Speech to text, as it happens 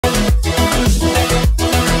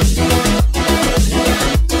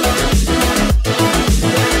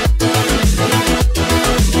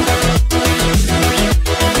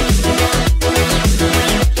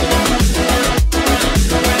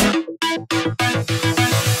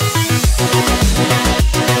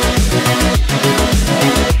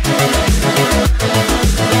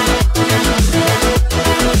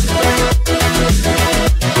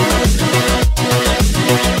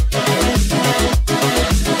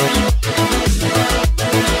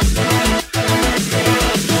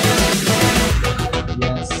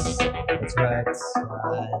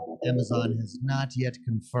Amazon has not yet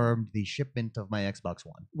confirmed the shipment of my Xbox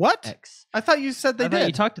One What? X. I thought you said they I thought did.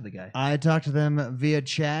 you talked to the guy. I talked to them via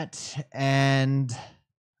chat and...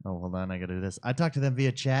 Oh, hold on. I got to do this. I talked to them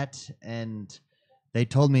via chat and they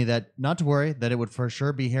told me that not to worry, that it would for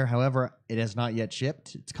sure be here. However, it has not yet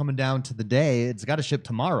shipped. It's coming down to the day. It's got to ship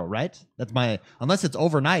tomorrow, right? That's my... Unless it's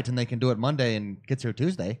overnight and they can do it Monday and gets here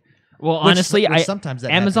Tuesday. Well, honestly, sometimes that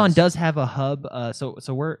Amazon happens. does have a hub. So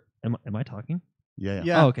we're... Am I talking? Yeah.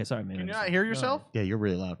 Yeah. Oh, okay. Sorry, man. Can you not hear yourself? Yeah, you're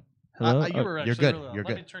really loud. Hello? You were you're actually good. really loud. You're Let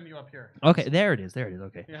good. me turn you up here. Okay, there it is.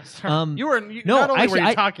 Okay. Yeah, sorry. No, Not only actually, were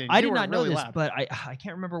you talking, I you did were not know really this, loud. but I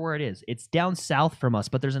can't remember where it is. It's down south from us,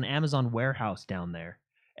 but there's an Amazon warehouse down there.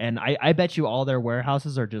 And I bet you all their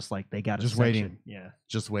warehouses are just like they got a Just section. waiting. Yeah.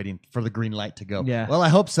 Just waiting for the green light to go. Yeah. Well, I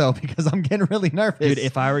hope so because I'm getting really nervous. Dude,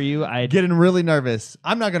 if I were you, I'd getting really nervous.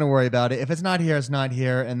 I'm not going to worry about it. If it's not here, it's not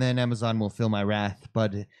here, and then Amazon will feel my wrath.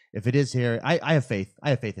 But if it is here, I have faith. I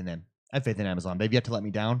have faith in them. I have faith in Amazon. They've yet to let me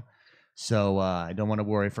down, so I don't want to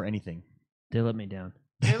worry for anything. they let me down.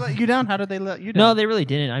 They let you down? How did they let you down? No, they really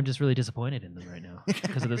didn't. I'm just really disappointed in them right now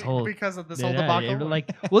because of this whole because of this Yeah, whole yeah, debacle. like,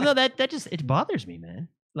 well, no, that just it bothers me, man.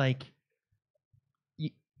 Like,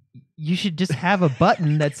 you should just have a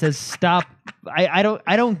button that says stop. I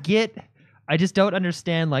don't get. I just don't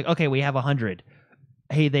understand. Like, okay, we have 100.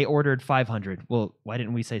 Hey, they ordered 500. Well, why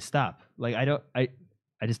didn't we say stop? Like, I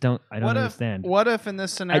just don't. I don't understand. What if in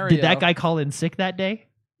this scenario Did that guy call in sick that day?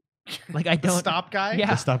 Like, I the don't. stop guy? Yeah.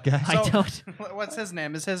 The stop guy. I don't. What's his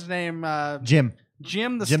name? Is his name Jim.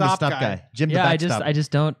 Jim the Jim stop the stop guy. Jim the Yeah, backstop. I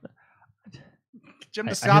just don't. Jim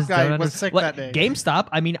the I stop just guy don't was understand. sick What, that day. GameStop.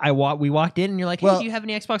 I mean, we walked in and you're like, hey, Well- do you have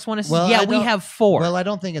any Xbox One? well, Yeah, I we don't- have 4. Well, I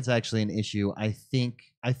don't think it's actually an issue. I think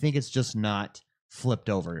it's just not flipped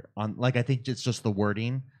over on. Like, I think it's just the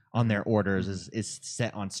wording on their orders is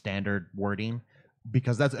set on standard wording.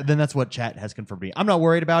 Because that's what chat has confirmed me. I'm not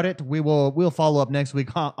worried about it. We'll follow up next week.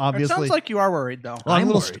 It Obviously, sounds like you are worried though. Well, I'm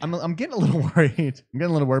I'm, worried. I'm getting a little worried. I'm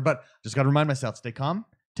getting a little worried, but just got to remind myself: stay calm,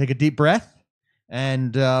 take a deep breath,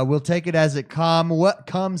 and we'll take it as it comes. What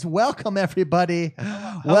comes? Welcome everybody.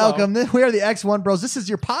 Welcome. We are the XoneBros. This is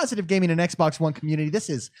your positive gaming and Xbox One community.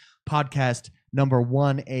 This is podcast number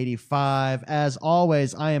 185. As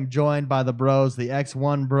always, I am joined by the bros, the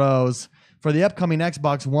XoneBros. For the upcoming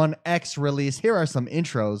Xbox One X release, here are some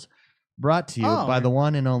intros brought to you by the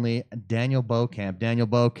one and only Daniel Beaucamp. Daniel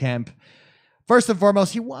Beaucamp, first and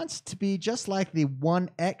foremost, he wants to be just like the One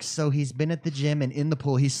X, so he's been at the gym and in the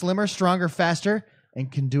pool. He's slimmer, stronger, faster,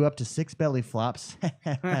 and can do up to 6 belly flops.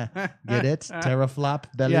 Get it? Teraflop,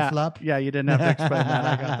 belly flop? Yeah, you didn't have to explain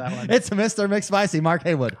that. I got that one. It's Mr. McSpicy, Mark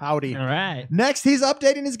Haywood. Howdy. All right. Next, he's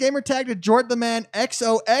updating his gamer tag to Jort the Man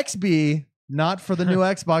XOXB. Not for the new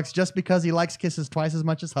Xbox, just because he likes kisses twice as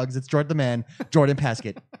much as hugs. It's Jordan the Man, Jordan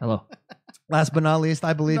Paskett. Hello. Last but not least,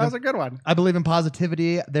 I believe That was a good one. in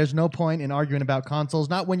positivity. There's no point in arguing about consoles,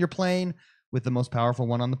 not when you're playing with the most powerful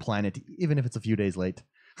one on the planet, even if it's a few days late.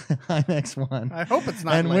 I'm X1. I hope it's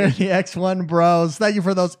not And late. we're the X1Bros. Thank you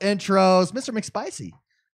for those intros. Mr. McSpicy,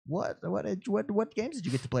 what games did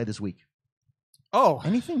you get to play this week? Oh,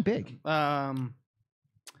 Anything big?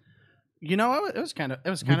 you know, it was kind of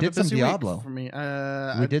We a did some busy week Diablo. for me.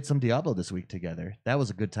 We did some Diablo this week together. That was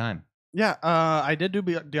a good time. Yeah, I did do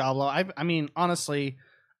Diablo. I mean, honestly,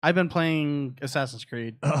 I've been playing Assassin's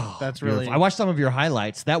Creed. Oh, That's beautiful. really. I watched some of your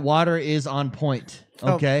highlights. That water is on point.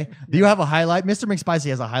 Oh, Okay. Do you have a highlight? Mr. McSpicy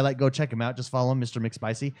has a highlight. Go check him out. Just follow him, Mr.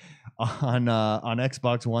 McSpicy, on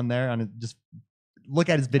Xbox One there. Just look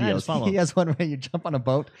at his videos. just follow He him. has one where you jump on a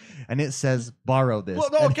boat and it says borrow this. Well,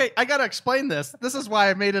 no, And- okay, I gotta explain this. This is why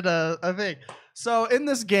I made it a thing. So in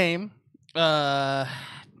this game,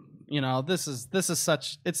 you know, this is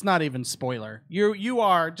such. It's not even spoiler. You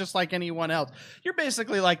are just like anyone else. You're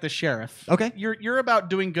basically like the sheriff. Okay. You're about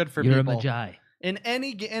doing good for You're a people. Magi. In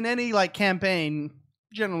any like campaign,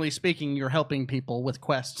 generally speaking, you're helping people with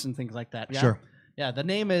quests and things like that. Yeah? Sure. Yeah. The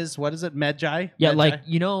name is what is it? Magi. Yeah, Magi? like,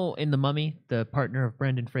 you know, in The Mummy, the partner of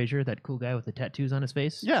Brendan Fraser, that cool guy with the tattoos on his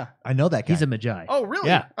face? Yeah. I know that guy. He's a Magi. Oh, really?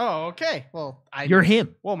 Yeah. Oh, okay. Well, You're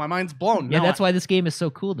him. Well, my mind's blown. Yeah, Now that's why this game is so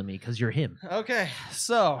cool to me, because you're him. Okay,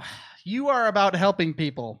 so you are about helping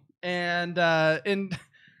people, and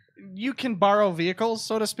you can borrow vehicles,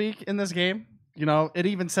 so to speak, in this game. You know, it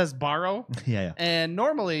even says borrow. yeah. And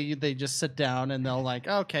normally they just sit down and they'll like,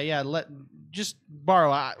 okay, yeah, just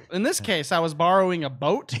borrow. In this case, I was borrowing a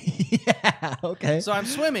boat. Yeah. Okay. So I'm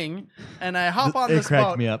swimming, and I hop on it this cracked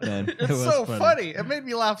boat. me up, man. It's so funny. It made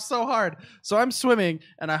me laugh so hard. So I'm swimming,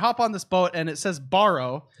 and I hop on this boat, and it says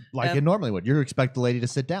borrow. Like and it normally would. You expect the lady to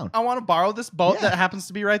sit down. I want to borrow this boat Yeah. that happens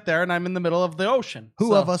to be right there, and I'm in the middle of the ocean. Who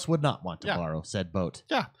So- of us would not want to Yeah. borrow said boat?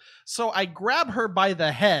 Yeah. So I grab her by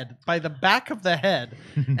the head, by the back of the head,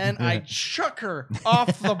 and I chuck her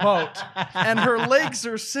off the boat. And her legs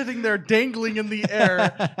are sitting there dangling in the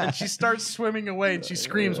air, and she starts swimming away, and she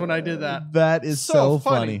screams when I did that. That is so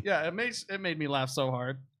funny. Yeah, it made me laugh so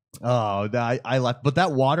hard. Oh, I left. But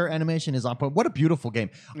that water animation is on point. What a beautiful game.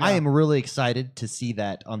 I Yeah. am really excited to see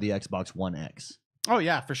that on the Xbox One X. Oh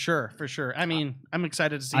yeah, for sure, for sure. I mean, I'm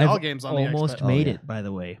excited to see I've all games on the almost Xbox. made Oh, yeah. it, by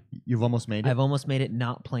the way. You've almost made it? I've almost made it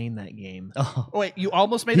not playing that game. Oh. Oh, wait, you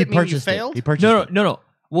almost made He it? Mean you purchased it. failed? He purchased No, it. no.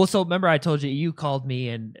 Well, so remember I told you called me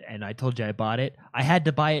and I told you I bought it. I had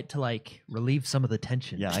to buy it to like relieve some of the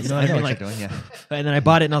tension. Yeah, you know what I mean? Like, you're doing. Yeah. and then I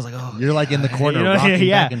bought it and I was like, oh, You're like in the corner, You know, rocking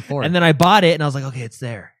yeah. back and forth. And then I bought it and I was like, okay, it's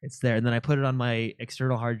there. And then I put it on my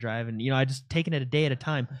external hard drive and I just taken it a day at a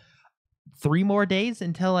time. 3 more days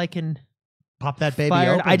until I can pop that baby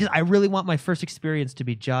fire it. open. I really want my first experience to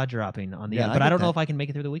be jaw dropping on the Yeah, end, I but get I don't know that. if I can make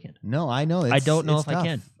it through the weekend. No, I know. I don't know it's if I tough.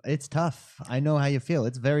 can. It's tough. I know how you feel.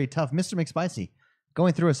 It's very tough. Mr. McSpicy,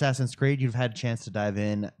 going through Assassin's Creed, you've had a chance to dive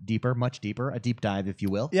in deeper, much deeper, a deep dive, if you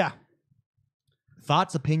will. Yeah.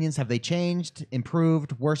 Thoughts, opinions, have they changed,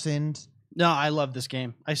 improved, worsened? No, I love this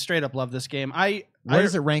game. I straight up love this game. Where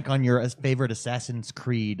does it rank on your favorite Assassin's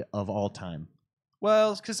Creed of all time?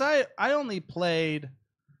 Well, because I only played.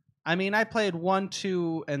 I mean, I played 1,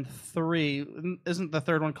 2, and 3. Isn't the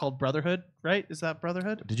third one called Brotherhood? Right? Is that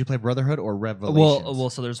Brotherhood? Did you play Brotherhood or Revelations?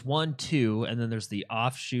 Well, so there's 1, 2, and then there's the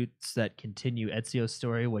offshoots that continue Ezio's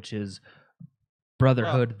story, which is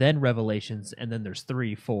Brotherhood, then Revelations, and then there's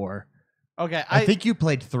 3, 4. Okay, I think you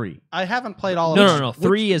played 3. I haven't played all of No, them. no, no.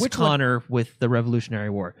 3 is which one? Connor with the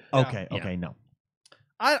Revolutionary War. Yeah. Okay, Yeah. okay, no.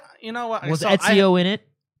 You know what? Was So Ezio in it?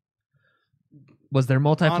 Was there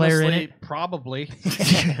multiplayer in honestly, it? Probably.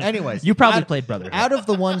 Anyways, You probably out, played Brotherhood. out of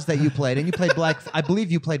the ones that you played, and you played I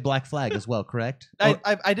believe you played Black Flag as well, correct?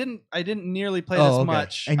 I didn't nearly play this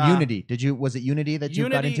much. And Unity, was it Unity that you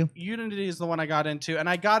got into? Unity is the one I got into, and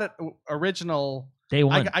I got it original. Day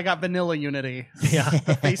one. I got vanilla Unity. Yeah.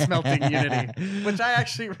 The face melting Unity, which I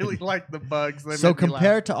actually really like the bugs. They So make me laugh.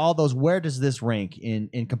 compared to all those, where does this rank in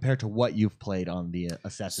compared to what you've played on the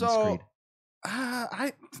Assassin's Creed?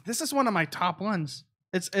 This is one of my top ones.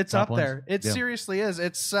 It's Top up ones? there. It Yeah. seriously is.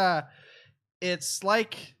 It's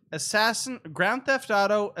like Grand Theft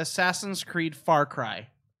Auto, Assassin's Creed, Far Cry.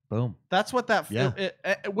 Boom. That's what that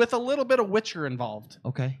with a little bit of Witcher involved.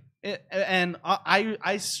 Okay.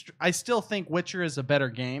 I still think Witcher is a better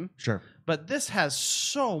game, Sure. but this has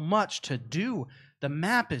so much to do. The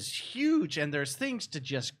map is huge, and there's things to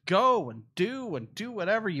just go and do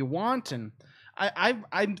whatever you want. And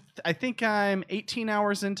I think I'm 18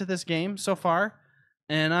 hours into this game so far,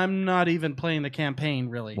 and I'm not even playing the campaign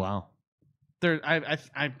really. Wow.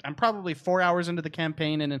 I'm probably 4 hours into the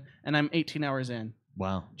campaign, and I'm 18 hours in.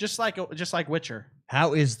 Wow. Just like Witcher.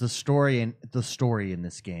 How is the story in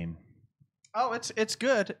this game? Oh, it's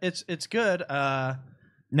good. It's good.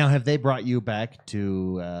 Now, have they brought you back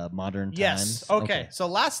to modern times? Yes. Okay. So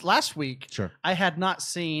last week, Sure. I had not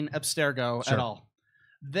seen Abstergo Sure. at all.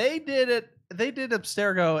 They did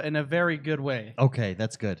Abstergo in a very good way. Okay,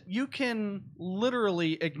 that's good. You can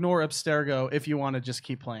literally ignore Abstergo if you want to just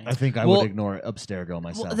keep playing. I think I Well- would ignore Abstergo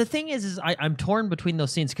myself. Well, the thing is I'm torn between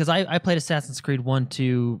those scenes because I played Assassin's Creed 1,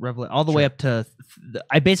 2, all the way up to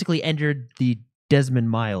I basically entered the Desmond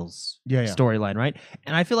Miles Yeah. storyline, right?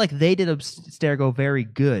 And I feel like they did Abstergo very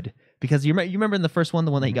good because you remember in the first one,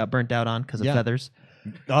 the one that you got burnt out on because of Yeah. feathers.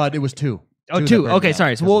 It was 2. Oh, that 2. burned Okay, me out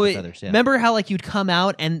sorry. So, because of well, the feathers, yeah. remember how like you'd come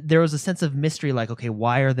out and there was a sense of mystery, like, okay,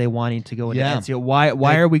 why are they wanting to go into Yeah. Ezio?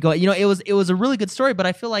 Why are we going? It was a really good story, but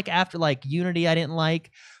I feel like after like Unity, I didn't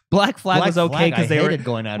like. Black Flag was okay because they were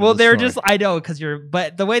going out. well, of the they're story. just I know because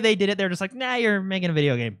but the way they did it, they're just like, nah, you're making a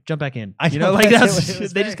video game. Jump back in. I You know, know, like but that's it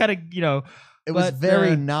was they just kind of It was but,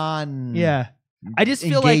 very uh, non. yeah. I just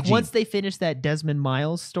feel like engaging. once they finished that Desmond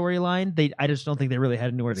Miles storyline, I just don't think they really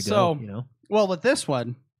had anywhere to So- go. Well, with this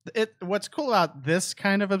one, what's cool about this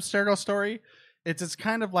kind of Abstergo story, it's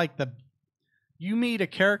kind of like you meet a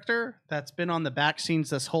character that's been on the back scenes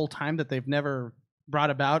this whole time that they've never brought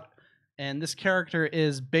about, and this character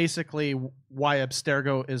is basically why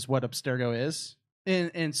Abstergo is what Abstergo is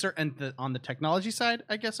in certain on the technology side,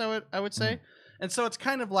 I guess I would say. And so it's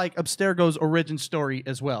kind of like Abstergo's origin story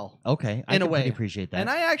as well. Okay, I In a can way. appreciate that. And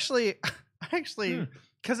I actually,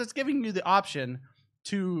 because it's giving you the option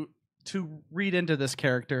to to read into this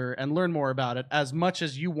character and learn more about it as much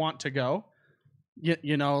as you want to go.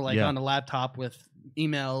 You know, like on a laptop with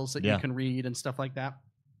emails that you can read and stuff like that.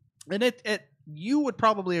 And you would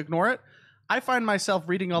probably ignore it. I find myself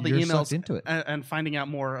reading all the emails into it. And finding out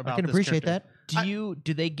more about. I can this appreciate character. that.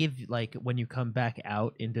 Do they give, like, when you come back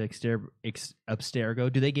out into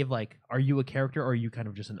Abstergo, do they give, like, are you a character or are you kind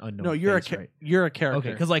of just an unknown? No, you're face, right? You're a character.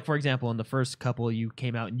 Okay, because, like, for example, in the first couple, you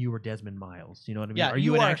came out and you were Desmond Miles. You know what I mean? Yeah, are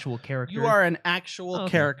you an actual character? You are an actual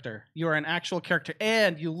character. You are an actual character,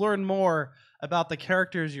 and you learn more about the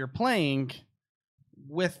characters you're playing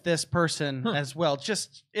with this person as well.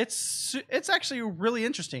 Just it's actually really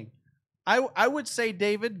interesting. I would say,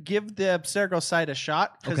 David, give the Abstergo site a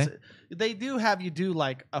shot because they do have you do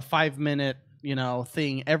like a 5-minute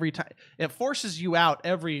thing every time. It forces you out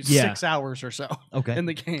every 6 hours or so in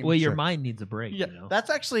the game. Well, your mind needs a break. Yeah, that's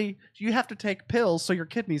actually, you have to take pills so your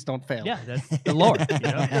kidneys don't fail. Yeah, that's the lore.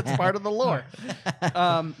 It's part of the lore.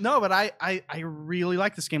 No, but I really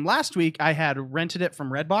like this game. Last week I had rented it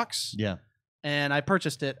from Redbox. Yeah. And I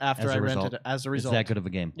purchased it after I rented it as a result. It's that good of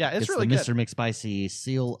a game. Yeah, it's really the good. Mr. McSpicy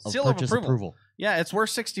seal of purchase approval. Yeah, it's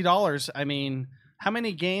worth $60. I mean, how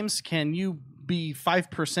many games can you be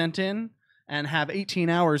 5% in and have 18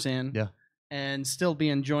 hours in and still be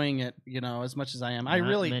enjoying it, as much as I am?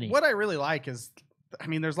 What I really like is, I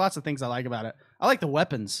mean, there's lots of things I like about it. I like the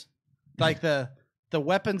weapons. Like the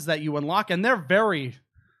weapons that you unlock, and they're very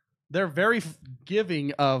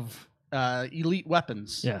giving of elite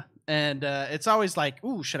weapons. Yeah. And it's always like,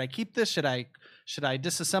 ooh, should I keep this? Should I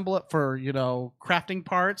disassemble it for crafting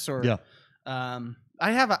parts? Or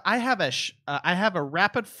I have a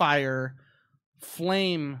rapid fire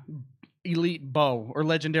flame elite bow or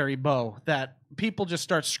legendary bow that people just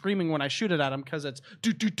start screaming when I shoot it at them because it's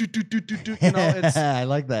do. It's I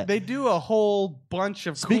like that. They do a whole bunch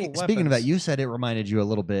of cool weapons. Speaking of that, you said it reminded you a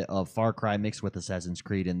little bit of Far Cry mixed with Assassin's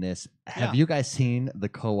Creed in this. Have you guys seen the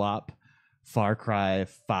co-op Far Cry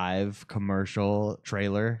 5 commercial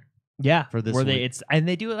trailer? Yeah, for this where week?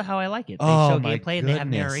 they do it how I like it. They Oh show my gameplay and they have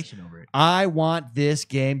goodness. narration over it. I want this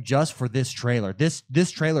game just for this trailer.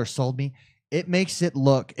 This trailer sold me. It makes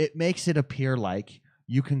it appear like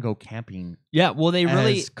you can go camping. Yeah, well, they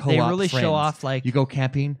really friends. show off, like, you go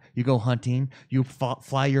camping, you go hunting, you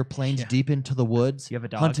fly your planes deep into the woods. You have a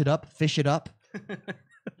dog. Hunt it up, fish it up.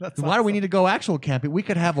 That's Why do we need to go actual camping? We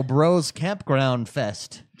could have a bros campground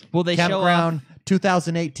fest. Well, they campground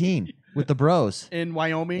 2018 with the bros in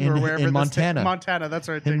Wyoming or wherever. In Montana. Montana, that's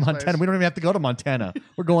right. In Montana, we don't even have to go to Montana.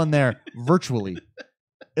 We're going there virtually.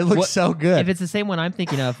 It looks so good. If it's the same one I'm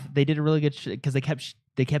thinking of, they did a really good because they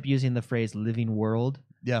kept using the phrase "living world"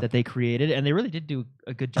 that they created, and they really did do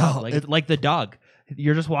a good job. Like the dog.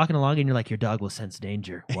 You're just walking along and you're like, your dog will sense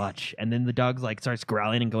danger. Watch. And then the dog's like starts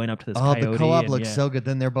growling and going up to this coyote. The co-op looks so good.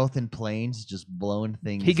 Then they're both in planes, just blowing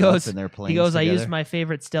things up in their planes. He goes, together. I used my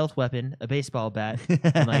favorite stealth weapon, a baseball bat.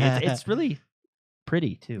 And like, it's really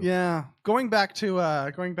pretty too. Yeah. Going back to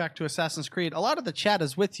Assassin's Creed, a lot of the chat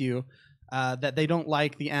is with you that they don't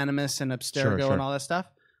like the Animus and Abstergo and all that stuff.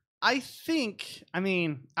 I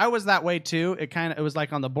mean, I was that way too. It was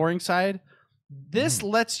like on the boring side. This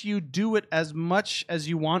lets you do it as much as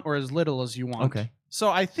you want or as little as you want. Okay. So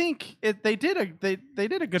I think they did a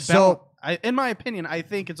good balance. In my opinion, I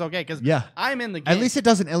think it's okay because I'm in the game. At least it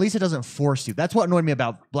doesn't force you. That's what annoyed me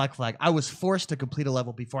about Black Flag. I was forced to complete a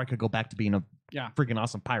level before I could go back to being a freaking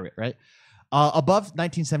awesome pirate, right? Above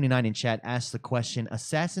 1979 in chat asked the question: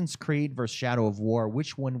 Assassin's Creed versus Shadow of War.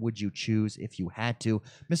 Which one would you choose if you had to?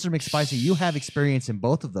 Mr. McSpicy, you have experience in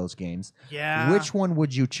both of those games. Yeah. Which one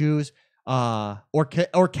would you choose? Or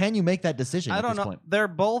can you make that decision? I don't know. Point? They're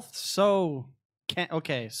both so.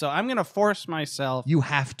 Okay, so I'm gonna force myself. You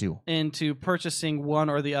have to into purchasing one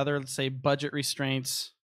or the other. Let's say budget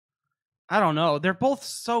restraints. I don't know. They're both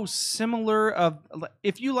so similar.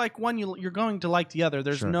 If you like one, you're going to like the other.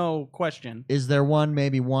 There's no question. Is there one?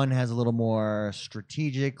 Maybe one has a little more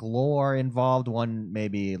strategic lore involved. One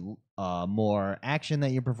maybe more action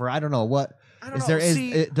that you prefer. I don't know. What is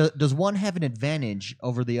there? Does one have an advantage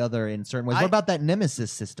over the other in certain ways? What about that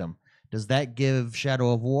Nemesis system? Does that give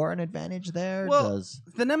Shadow of War an advantage there? Well,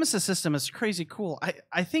 the Nemesis system is crazy cool.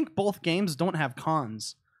 I think both games don't have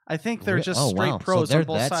cons. I think they're just straight pros so on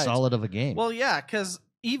both sides. That's solid of a game. Well, yeah, because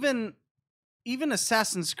even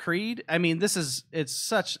Assassin's Creed, I mean,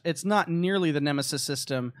 it's not nearly the Nemesis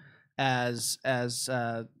system as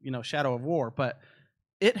Shadow of War, but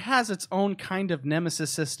it has its own kind of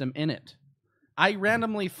Nemesis system in it. I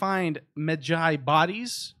randomly find Magi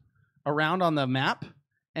bodies around on the map,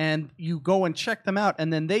 and you go and check them out,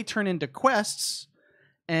 and then they turn into quests.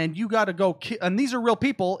 and you got to go and these are real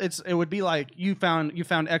people. It would be like you found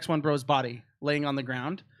XoneBros body laying on the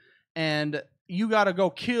ground, and you got to go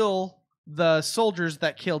kill the soldiers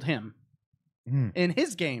that killed him in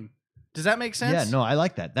his game. Does that make sense? Yeah, no, I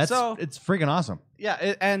like that. It's freaking awesome.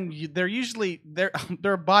 Yeah, and they're usually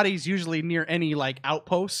their bodies usually near any like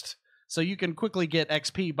outpost, so you can quickly get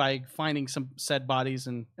XP by finding some said bodies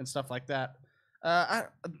and stuff like that.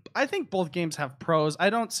 I think both games have pros. I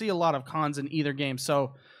don't see a lot of cons in either game.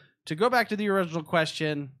 So to go back to the original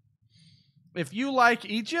question, if you like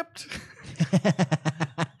Egypt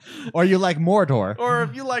or you like Mordor, or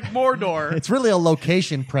if you like Mordor, it's really a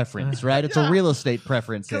location preference, right? It's a real estate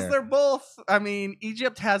preference because they're both. I mean,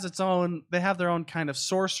 Egypt has its own. They have their own kind of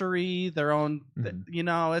sorcery, their own. You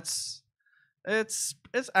know, it's.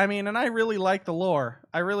 I mean, and I really like the lore.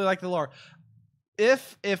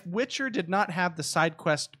 If Witcher did not have the side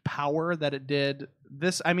quest power that it did,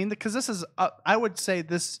 because this is, I would say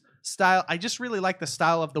this style. I just really like the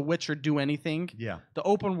style of the Witcher Do Anything. Yeah, the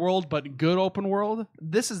open world, but good open world.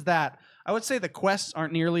 This is that. I would say the quests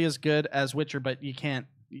aren't nearly as good as Witcher, but you can't.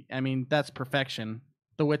 I mean, that's perfection.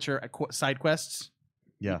 The Witcher side quests.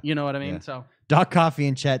 Yeah, you know what I mean. Yeah. So. Doc Coffee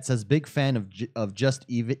in chat says, big fan of just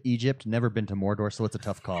Egypt, never been to Mordor, so it's a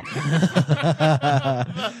tough call.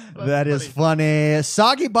 That is funny.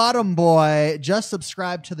 Soggy Bottom Boy just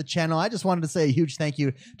subscribed to the channel. I just wanted to say a huge thank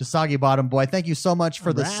you to Soggy Bottom Boy. Thank you so much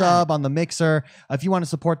for the sub on the Mixer. If you want to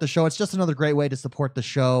support the show, it's just another great way to support the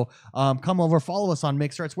show. Come over, follow us on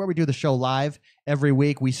Mixer. It's where we do the show live every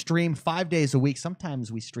week. We stream 5 days a week.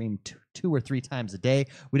 Sometimes we stream two or three times a day.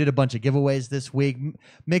 We did a bunch of giveaways this week.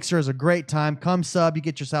 Mixer is a great time. Come sub. You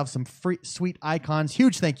get yourself some free sweet icons.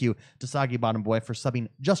 Huge thank you to Soggy Bottom Boy for subbing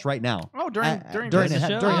just right now. Oh, during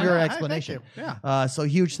your explanation. Yeah. So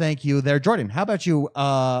huge thank you there. Jordan, how about you?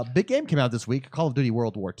 Big game came out this week, Call of Duty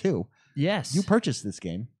World War II. Yes. You purchased this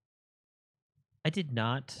game. I did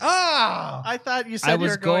not. Oh! I thought you said I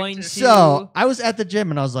was going to. So I was at the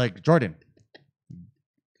gym and I was like, Jordan.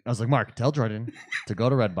 I was like, Mark, tell Jordan to go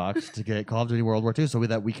to Redbox to get Call of Duty World War II so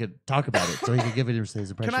that we could talk about it, so he could give it his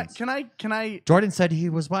impressions. Can I? Jordan said he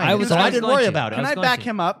was buying it, so I I was didn't going worry to. about it. Can I back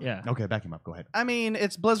him up? Yeah. Okay, back him up. Go ahead. I mean,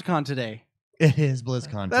 it's BlizzCon today. It is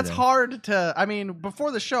BlizzCon That's today. hard to. I mean, before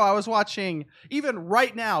the show, I was watching. Even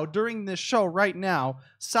right now, during this show, right now,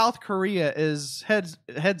 South Korea is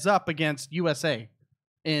heads up against USA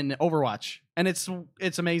in Overwatch, and it's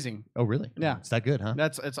amazing. Oh, really? Yeah. It's that good, huh?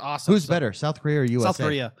 It's awesome. Who's better, South Korea or USA? South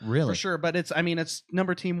Korea, really, for sure. But it's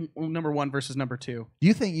number 1 versus number 2. Do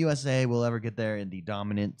you think USA will ever get there in the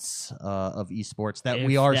dominance of esports that If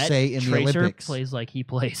we are, that say, in the Tracer Olympics? plays like he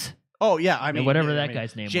plays. Oh yeah, I mean whatever that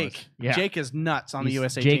guy's name Jake. was. Yeah. Jake is nuts on the He's-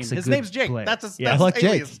 USA Jake's team. a His good name's Jake. player. That's Yeah, I like Jake.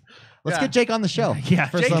 alias. Let's Yeah. get Jake on the show. Yeah.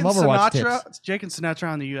 for Jake some and Overwatch Sinatra. tips. Jake and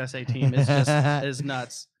Sinatra on the USA team is just is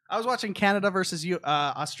nuts. I was watching Canada versus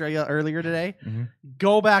Australia earlier today. Mhm.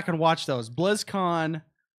 Go back and watch those. BlizzCon,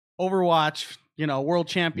 Overwatch, World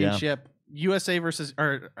Championship, USA versus,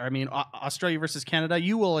 Australia versus Canada.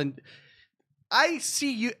 You will, I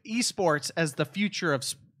see esports as the future of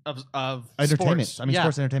Entertainment. sports. I mean,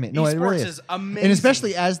 sports entertainment. No, esports it really is amazing, And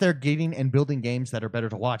especially as they're getting and building games that are better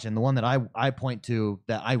to watch. And the one that I point to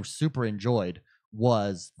that I super enjoyed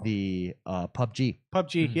was the PUBG.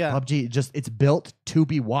 PUBG. Yeah, PUBG, just it's built to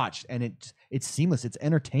be watched, and it's seamless. It's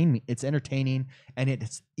entertaining, and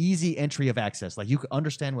it's easy entry of access. Like you can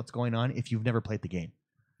understand what's going on if you've never played the game.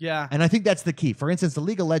 yeah. And I think that's the key. For instance, the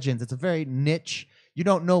League of Legends, it's a very niche. You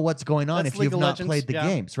don't know what's going on That's if League you've of not Legends, played the yeah.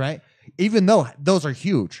 games, right? Even though those are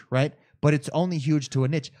huge, right? But it's only huge to a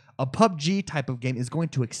niche. A PUBG type of game is going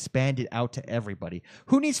to expand it out to everybody.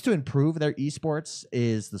 Who needs to improve their esports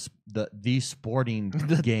is the sporting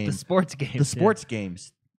game. The sports games. The sports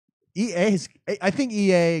games. I think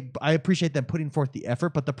EA, I appreciate them putting forth the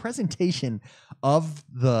effort, but the presentation of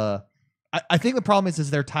I think the problem is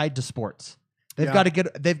they're tied to sports.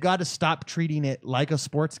 They've got to stop treating it like a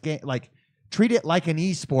sports game, like treat it like an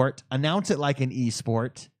esport, announce it like an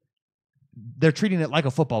esport. They're treating it like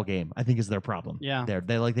a football game, I think, is their problem. Yeah.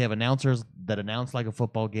 They have announcers that announce like a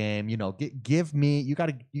football game. Give me, you got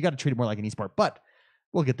to treat it more like an esport, but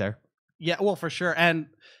we'll get there. Yeah, well, for sure. And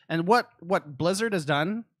what Blizzard has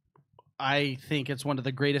done, I think it's one of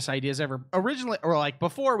the greatest ideas ever. Originally, or like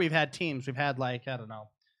before, we've had teams. We've had like, I don't know,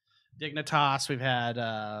 Dignitas. We've had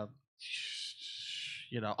all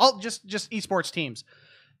just esports teams.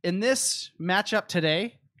 In this matchup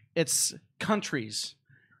today, it's countries.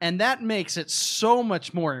 And that makes it so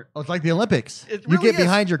much more. Oh, it's like the Olympics. It You really get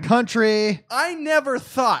behind your country. I had never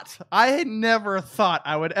thought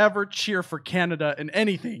I would ever cheer for Canada in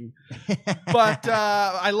anything. But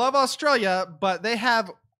I love Australia, but they have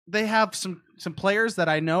they have some players that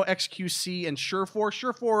I know, XQC and Surefour.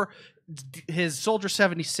 Surefour, his Soldier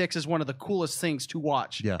 76 is one of the coolest things to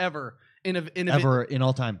watch ever in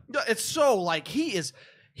all time. It's so like he is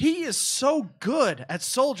so good at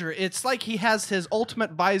Soldier. It's like he has his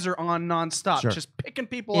ultimate visor on nonstop, just picking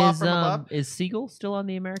people off from above. Is Siegel still on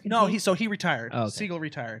the American No, team? he retired. Oh, okay. Siegel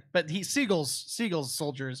retired, but Siegel's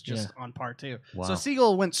Soldier is just on par too. Wow. So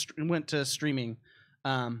Siegel went to streaming.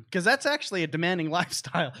 Because that's actually a demanding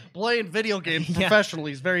lifestyle. Playing video games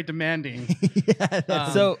professionally is very demanding.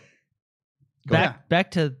 So back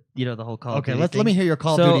to the whole Call of Duty. Let me hear your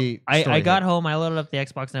Call of Duty. I got home, I loaded up the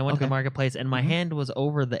Xbox, and I went to the marketplace, and my hand was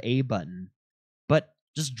over the A button, but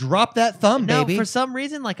just drop that thumb, baby. For some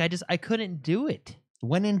reason, like I couldn't do it.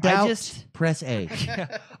 When in doubt, press A.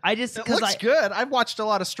 It looks good. I've watched a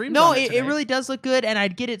lot of streams. No, on it really does look good, and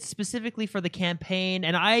I'd get it specifically for the campaign.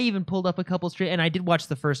 And I even pulled up a couple streams, and I did watch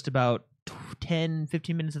the first about 10,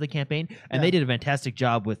 15 minutes of the campaign, and they did a fantastic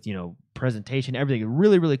job with presentation, everything.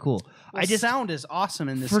 Really, really cool. Well, sound is awesome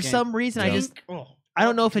in this. For game. some reason, I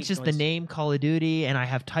don't know if it's just the name Call of Duty, and I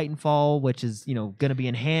have Titanfall, which is going to be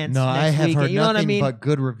enhanced. No, next I have week, heard nothing but but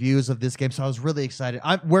good reviews of this game, so I was really excited.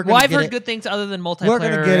 I've heard good things other than multiplayer. We're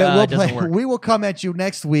gonna get it. We will come at you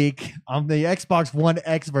next week on the Xbox One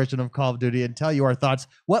X version of Call of Duty and tell you our thoughts.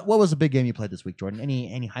 What was a big game you played this week, Jordan?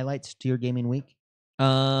 Any highlights to your gaming week?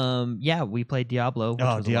 We played Diablo.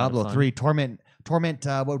 Diablo 3, Torment.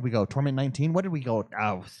 What would we go? Torment 19. What did we go?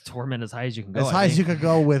 Oh, Torment as high as you can go. As high as you could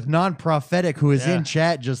go with non-prophetic, who is in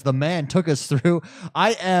chat. Just the man took us through.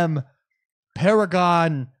 I am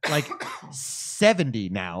Paragon 70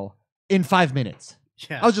 now in 5 minutes.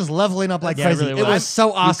 Yeah. I was just leveling up like crazy. Really it was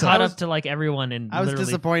so awesome. You caught up to everyone in. I was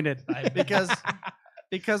disappointed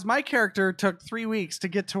because my character took 3 weeks to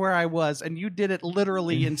get to where I was, and you did it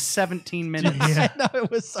literally in 17 minutes. No,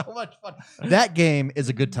 it was so much fun. That game is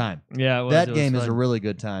a good time. Yeah, that game is a really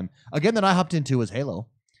good time. Again, that I hopped into was Halo.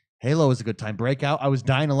 Halo is a good time. Breakout, I was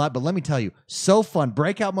dying a lot, but let me tell you, so fun.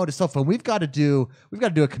 Breakout mode is so fun. We've got to do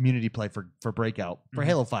a community play for Breakout for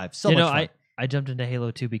Halo 5. So much fun. I jumped into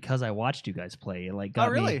Halo 2 because I watched you guys play. It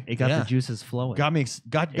got really? It got the juices flowing. Got you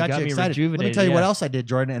excited. Let me tell you what else I did,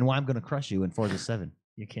 Jordan, and why I'm going to crush you in Forza 7.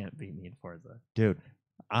 You can't beat me in Forza. Dude.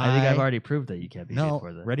 I think I've already proved that you can't beat me in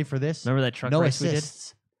Forza. Ready for this? Remember that truck no race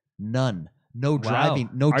assists, we did? None. No wow. driving.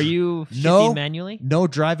 Are you shifting manually? No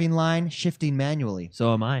driving line, shifting manually.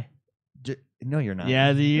 So am I. No, you're not.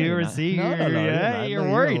 Yeah, you're worried, You're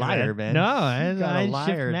a liar, man. No, I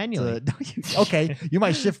shift manually. Okay, you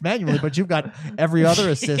might shift manually, but you've got every other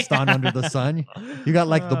assist on under the sun. You got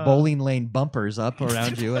the bowling lane bumpers up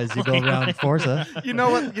around you as you go around Forza. You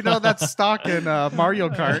know what? You know that's stock in Mario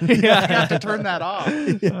Kart. You have to turn that off.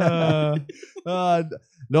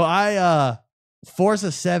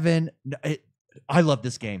 Forza 7. I love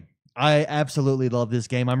this game. I absolutely love this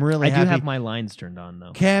game. I'm really happy. I do have my lines turned on,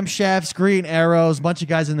 though. Camshafts, green arrows. A bunch of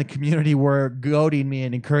guys in the community were goading me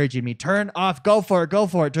and encouraging me. Turn off, go for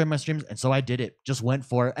it during my streams. And so I did it. Just went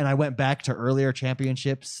for it. And I went back to earlier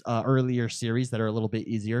championships, earlier series that are a little bit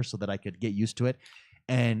easier so that I could get used to it.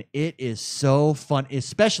 And it is so fun.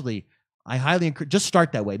 Especially, I highly encourage, just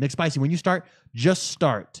start that way. McSpicy, when you start, just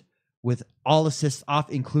start with all assists off,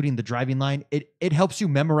 including the driving line. It helps you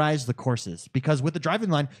memorize the courses, because with the driving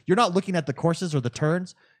line, you're not looking at the courses or the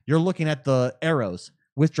turns. You're looking at the arrows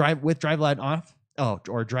with drive line off.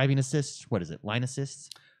 Or driving assists. What is it? Line assists?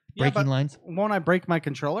 Braking lines? Won't I break my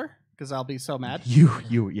controller? Because I'll be so mad. I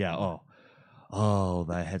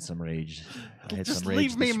had some rage. Just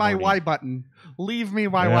leave me my Y button. Leave me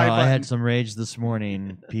my Y button. I had some rage this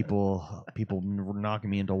morning. People were knocking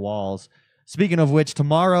me into walls. Speaking of which,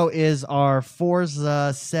 tomorrow is our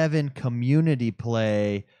Forza 7 community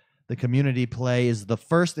play. The community play is the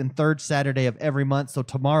first and third Saturday of every month. So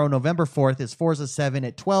tomorrow, November 4th, is Forza 7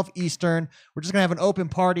 at 12 Eastern. We're just going to have an open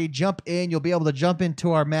party. Jump in. You'll be able to jump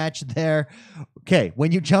into our match there. Okay,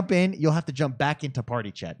 when you jump in, you'll have to jump back into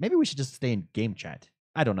party chat. Maybe we should just stay in game chat.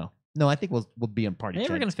 I don't know. No, I think we'll be in party chat. Are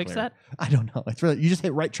you ever going to fix that? I don't know. It's really, you just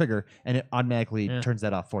hit right trigger and it automatically turns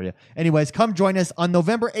that off for you. Anyways, come join us on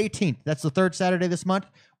November 18th. That's the third Saturday this month.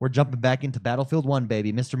 We're jumping back into Battlefield 1,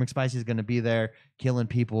 baby. Mr. McSpicy is going to be there killing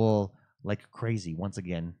people like crazy once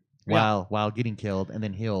again while getting killed and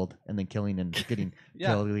then healed and then killing and getting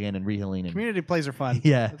killed again and re-healing. Community plays are fun.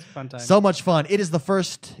 Yeah. It's a fun time. So much fun. It is the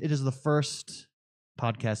first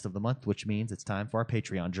podcast of the month, which means it's time for our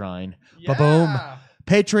Patreon drawing. Yeah. Ba-boom.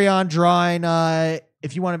 Patreon drawing.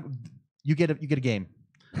 If you want to, you get a game.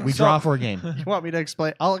 We draw for a game. You want me to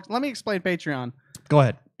explain? Let me explain Patreon. Go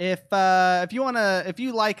ahead. If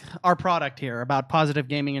you like our product here about positive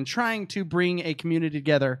gaming and trying to bring a community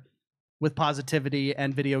together, with positivity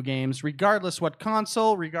and video games, regardless what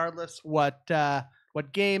console, regardless what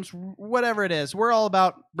games, whatever it is. We're all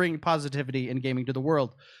about bringing positivity and gaming to the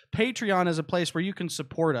world. Patreon is a place where you can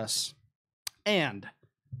support us. And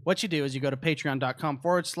what you do is you go to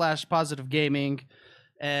patreon.com/positive gaming,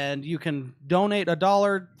 and you can donate $1,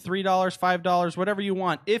 $3, $5, whatever you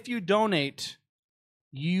want. If you donate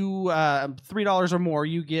 $3 or more,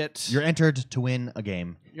 you get... You're entered to win a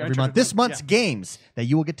game every month. This month's games that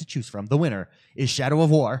you will get to choose from, the winner, is Shadow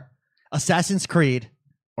of War, Assassin's Creed,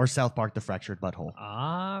 or South Park: The Fractured Butthole.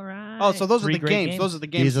 All right. Oh, so those are the games. Those are the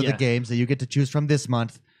games. These are the games that you get to choose from this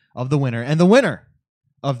month of the winner. And the winner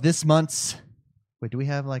of this month's... Wait, do we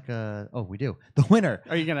have like a... Oh, we do. The winner...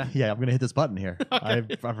 Are you going to... Yeah, I'm going to hit this button here. Okay.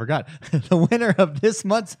 I forgot. The winner of this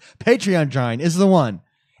month's Patreon drawing is the one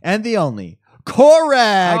and the only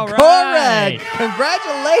Korag. All Korag, right.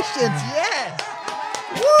 congratulations. Yes.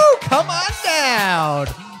 Woo, come on down.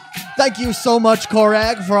 Thank you so much,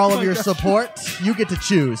 Korag, for all of your support. You get to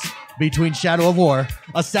choose between Shadow of War,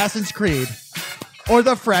 Assassin's Creed, or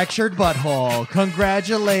The Fractured Butthole.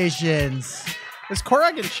 Congratulations. Is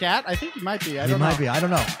Korag in chat? I think he might be. I don't know. He might be. I don't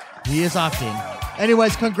know. He is opting.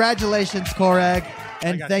 Anyways, congratulations, Korag.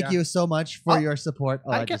 And got thank ya. you so much for your support.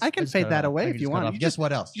 Oh, I can fade that away if you want. Guess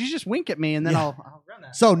what else? You just wink at me, and then I'll run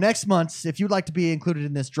that. So next month, if you'd like to be included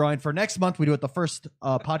in this drawing for next month, we do it the first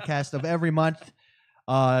podcast of every month.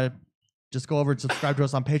 Just go over and subscribe to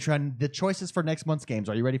us on Patreon. The choices for next month's games.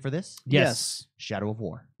 Are you ready for this? Yes. Shadow of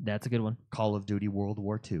War, That's a good one. Call of Duty World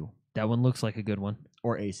War II, That one looks like a good one.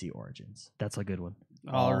 or AC Origins. That's a good one.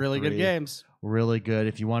 All really good three. games. Really good.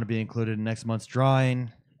 If you want to be included in next month's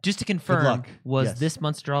drawing, Just to confirm, luck. was Yes. this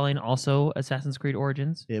month's drawing also Assassin's Creed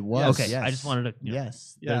Origins? it was. Okay, Yes. I just wanted to...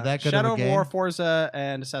 Yes. Yeah. They're that good Shadow of a game. War, Forza,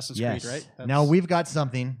 and Assassin's Yes. Creed, right? Now we've got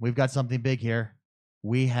something. We've got something big here.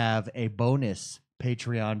 We have a bonus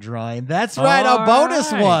Patreon drawing. That's right, a All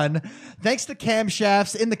bonus right. one. Thanks to Cam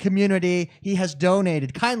Shafts in the community. He has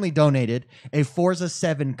kindly donated a Forza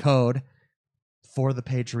 7 code for the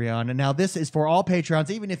Patreon. And now this is for all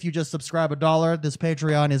Patreons. Even if you just subscribe $1, this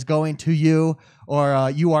Patreon is going to you,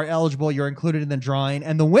 or you are eligible. You're included in the drawing.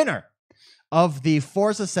 And the winner of the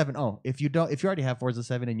Forza 7. Oh, if you already have Forza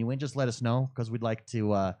 7 and you win, just let us know, because we'd like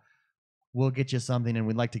to we'll get you something, and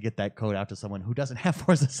we'd like to get that code out to someone who doesn't have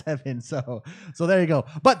Forza 7. So there you go.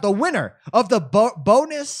 But the winner of the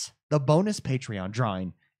bonus Patreon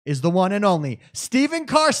drawing is the one and only Stephen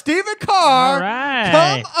Carr. Stephen Carr, All right.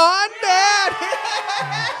 come on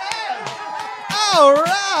down. All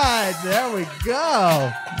right, there we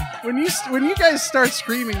go. When you guys start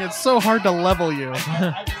screaming, it's so hard to level you.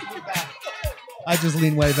 I just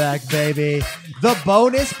lean way back, baby. The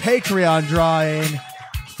bonus Patreon drawing,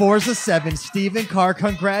 Forza 7, Stephen Carr.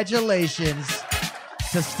 Congratulations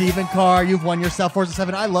to Stephen Carr. You've won yourself Forza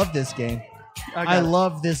 7. I love this game. I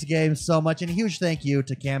love this game so much. And a huge thank you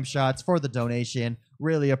to Cam Shots for the donation.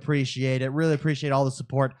 Really appreciate it. Really appreciate all the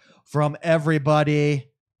support from everybody.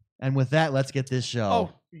 And with that, let's get this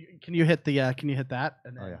show. Oh, can you hit the? Can you hit that?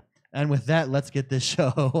 And then... Oh, yeah. And with that, let's get this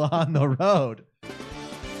show on the road.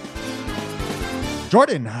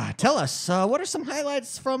 Jordan, tell us, what are some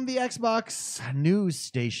highlights from the Xbox news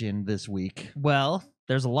station this week? Well,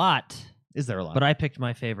 there's a lot, Is there a lot? but I picked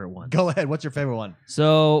my favorite one. Go ahead. What's your favorite one?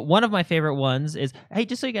 So one of my favorite ones is, hey,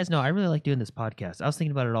 just so you guys know, I really like doing this podcast. I was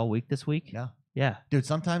thinking about it all week this week. Yeah. Yeah. Dude,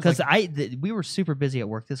 sometimes... Because we were super busy at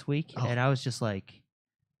work this week, Oh. and I was just like,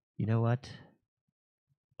 you know what?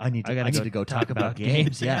 I need I gotta to go go talk talk about about games.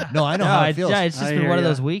 games. Yeah. No, I know how it feels. Yeah, it's just I been hear one of ya.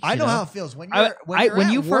 those weeks. I know you how it feels. When when you're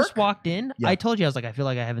you at first work, walked in, Yeah. I told you, I was like, I feel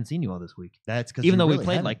like I haven't seen you all this week. That's because Even though we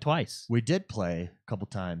played like twice. We did play a couple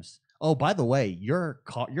times. Oh, by the way, your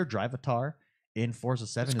drive-atar in Forza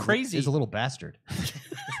 7 It's crazy. is a little bastard.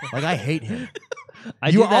 Like, I hate him.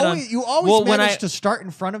 I do that on- You always Well, when manage I- to start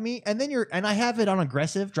in front of me, and then I have it on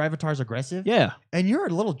aggressive. Drive-atar's aggressive. Yeah. And you're a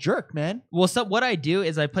little jerk, man. Well, so what I do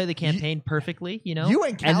is I play the campaign perfectly, you know. You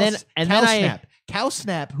and Cal, then Cow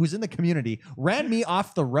Snap, who's in the community, ran me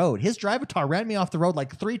off the road. His drive-atar ran me off the road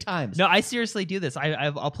like 3 times. No, I seriously do this.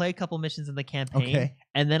 I'll play a couple missions in the campaign, Okay.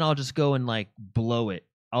 and then I'll just go and like blow it.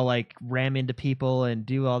 I'll like ram into people and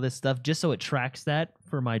do all this stuff just so it tracks that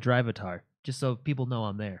for my drive-atar, just so people know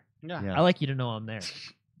I'm there. Yeah. Yeah. I like you to know I'm there.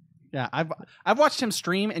 Yeah, I've watched him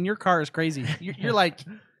stream, and your car is crazy. You're like,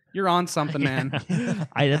 you're on something, man.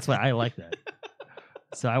 That's why I like that.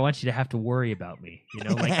 So I want you to have to worry about me, you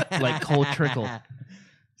know, like cold trickle.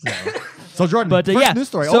 So Jordan, But first yeah, news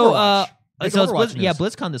story. so Overwatch. Big so it's Overwatch news.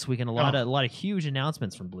 BlizzCon this weekend. A lot of huge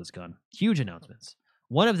announcements from BlizzCon. Huge announcements.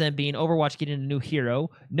 One of them being Overwatch getting a new hero.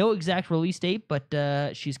 No exact release date,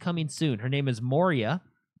 but she's coming soon. Her name is Moria.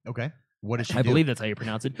 Okay. What does she I do? believe that's how you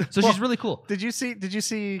pronounce it. So Well, she's really cool. Did you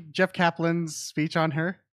see Jeff Kaplan's speech on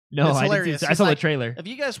her? No, it's I didn't hilarious. see. I He's saw the like, trailer. If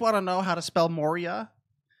you guys want to know how to spell Moria,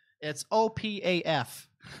 it's OPAF.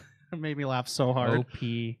 It made me laugh so hard.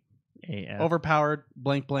 OPAF. Overpowered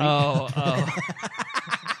blank blank. Oh.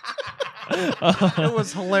 It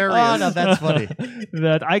was hilarious. Oh, no, that's funny.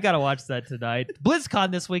 That I gotta watch that tonight.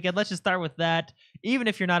 BlizzCon this weekend. Let's just start with that. Even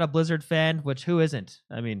if you're not a Blizzard fan, which who isn't?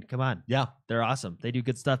 I mean, come on. Yeah. They're awesome. They do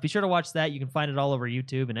good stuff. Be sure to watch that. You can find it all over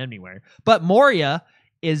YouTube and anywhere. But Moria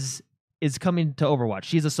is coming to Overwatch.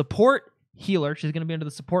 She's a support healer. She's going to be under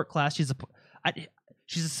the support class. She's a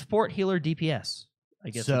support healer DPS. I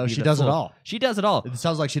guess. So would be she the does it full- all. She does it all. It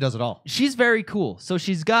sounds like she does it all. She's very cool. So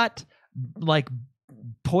she's got like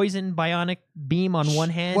poison bionic beam on one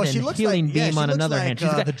hand Well, she and looks healing like, yeah, beam she on looks another like, hand. She's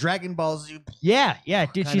got the Dragon Balls. You yeah,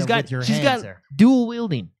 dude. kind She's of got with your she's hands got there. dual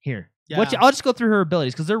wielding here. Yeah. I'll just go through her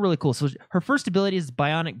abilities because they're really cool. So her first ability is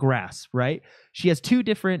bionic grasp, right? She has two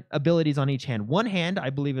different abilities on each hand. One hand, I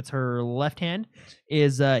believe it's her left hand,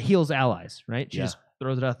 is heals allies, right? She Yeah. just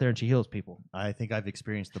throws it out there and she heals people. I think I've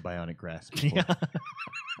experienced the bionic grasp before.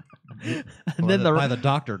 And Or then by the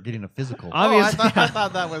doctor getting a physical. Obviously, I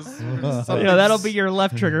thought that was. something that'll be your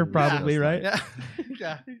left trigger Yeah. probably, right? Yeah.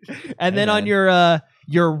 Yeah. And then Hey, on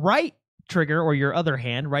your right trigger or your other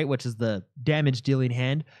hand, right, which is the damage dealing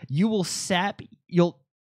hand, you will sap you'll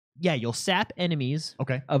sap enemies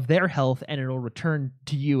Okay. of their health and it'll return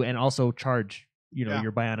to you and also charge, Yeah.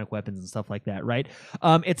 your bionic weapons and stuff like that, right?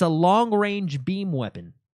 It's a long range beam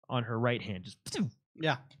weapon on her right hand. Just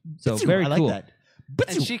Yeah. so very I like cool. that.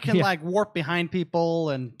 And she can Yeah. like warp behind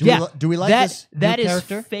people and Do we like that this that new is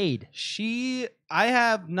character? Fade. I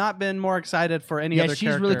have not been more excited for any Yeah, other she's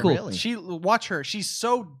character. really cool. Really? Watch her. She's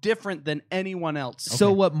so different than anyone else. So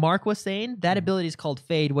Okay. what Mark was saying, that ability is called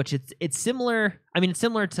Fade, which it's similar. I mean, it's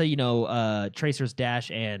similar to Tracer's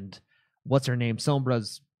dash and what's her name,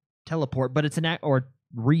 XoneBros teleport, but it's or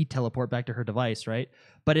re-teleport back to her device, right?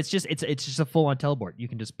 But it's just a full-on teleport. You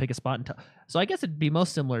can just pick a spot and so I guess it'd be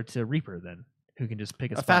most similar to Reaper then, who can just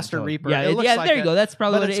pick a spot faster and Reaper. Yeah, It looks like there you it, go. That's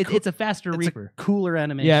probably but what it's it's a faster It's Reaper. a cooler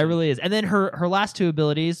animation. Yeah, it really is. And then her last two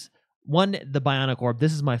abilities, one, the Bionic Orb.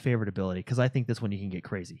 This is my favorite ability because I think this one you can get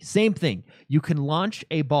crazy. Same thing. You can launch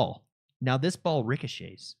a ball. Now this ball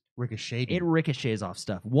ricochets. Ricocheting. It ricochets off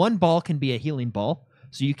stuff. One ball can be a healing ball,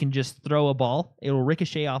 so you can just throw a ball. It'll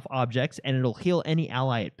ricochet off objects, and it'll heal any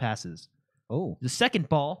ally it passes. Oh, The second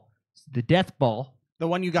ball, the death ball. The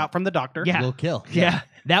one you got from the doctor. Yeah. will kill. Yeah,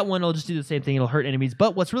 that one will just do the same thing. It'll hurt enemies.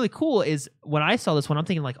 But what's really cool is when I saw this one, I'm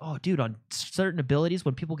thinking like, oh, dude, on certain abilities,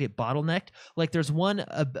 when people get bottlenecked, like there's one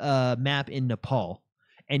map in Nepal,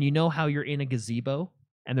 and you know how you're in a gazebo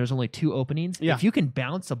and there's only two openings? Yeah. If you can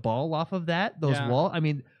bounce a ball off of those Yeah. walls, I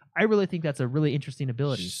mean, I really think that's a really interesting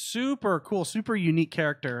ability. Super cool, super unique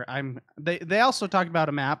character. They also talked about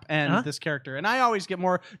a map and Huh? this character, and I always get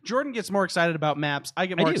Jordan gets more excited about maps. I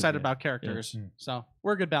get I more do, excited yeah. about characters. Yeah. So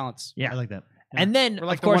we're a good balance. Yeah. I like that. And then, We're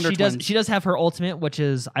like of the course, Wonder Twins. she does have her ultimate, which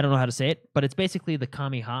is, I don't know how to say it, but it's basically the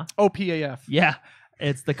Kami-Ha. OPAF. Yeah,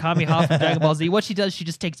 it's the Kami-Ha from Dragon Ball Z. What she does, she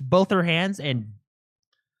just takes both her hands and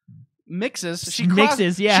Mixes.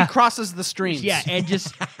 Yeah. She crosses the streams. yeah, and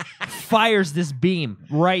just fires this beam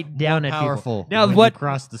right down at Powerful. people. Now, when you what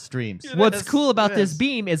cross the streams? It what's is, cool about it this is.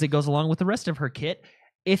 beam is it goes along with the rest of her kit.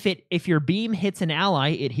 If your beam hits an ally,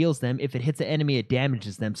 it heals them. If it hits an enemy, it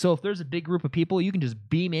damages them. So if there's a big group of people, you can just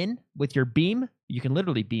beam in with your beam. You can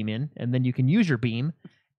literally beam in, and then you can use your beam,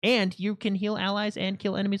 and you can heal allies and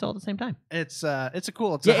kill enemies all at the same time. It's a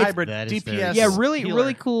Yeah, a hybrid that is very DPS. Yes. Yeah, really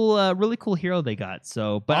healer. cool hero they got.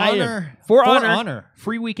 So, but Honor. For For honor, honor.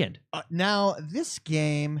 free weekend. Now, this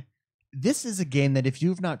is a game that if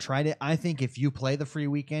you've not tried it, I think if you play the free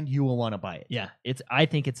weekend, you will want to buy it. Yeah, I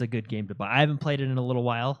think it's a good game to buy. I haven't played it in a little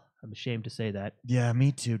while. I'm ashamed to say that, Yeah,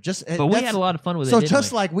 me too. but we had a lot of fun with it. So didn't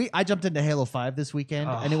just we? like I jumped into Halo 5 this weekend,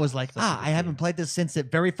 Oh, and it was like, such a good I haven't game. played this since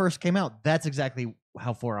it very first came out. That's exactly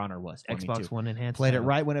how For Honor was for me Xbox too. One enhanced. Played it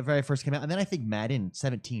right when it very first came out, and then I think Madden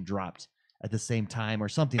 17 dropped at the same time or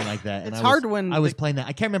something like that. And It's I hard was, when I was playing that.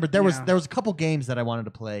 I can't remember. There Yeah. was a couple games that I wanted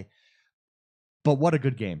to play, but what a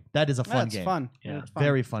good game! That is a fun That's game. fun. Yeah. It's fun.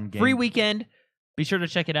 Very fun game. Free weekend. Be sure to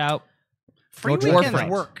check it out. Free Go to weekends Warframe.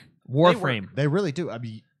 work. Warframe. They really do. I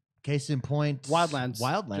mean, case in point, Wildlands.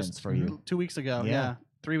 Wildlands Just for you. 2 weeks ago. Yeah. Yeah.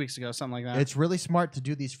 3 weeks ago, something like that. It's really smart to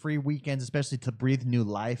do these free weekends, especially to breathe new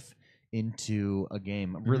life into a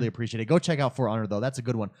game. I really appreciate it. Go check out For Honor though. That's a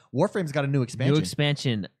good one. Warframe's got a new expansion. New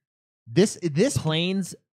expansion. This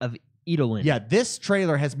Plains of Eidolon. yeah, this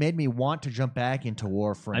trailer has made me want to jump back into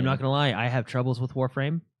Warframe. I'm not gonna lie. I have troubles with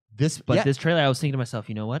Warframe, This trailer, I was thinking to myself,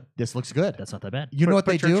 you know what? This looks good. That's not that bad. You know what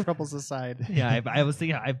they Put your do? troubles aside. Yeah, I was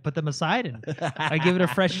thinking I put them aside and I give it a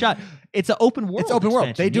fresh shot. It's an open world. It's open world.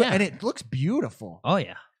 expansion, They do, yeah. and it looks beautiful. Oh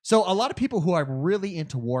yeah. So a lot of people who are really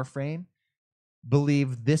into Warframe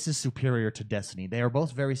believe this is superior to Destiny. They are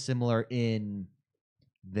both very similar in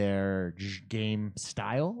their game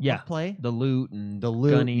style of play. The loot and The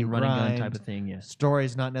loot, gunning, you running gun grind. type of thing. Yes.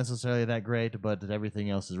 Story's not necessarily that great, but everything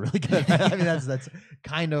else is really good. I mean, that's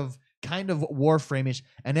kind of Warframe-ish,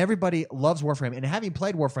 and everybody loves Warframe. And having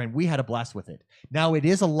played Warframe, we had a blast with it. Now it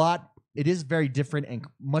is very different and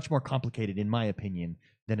much more complicated, in my opinion,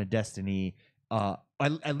 than a Destiny.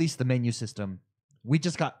 At least the menu system, we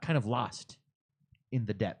just got kind of lost in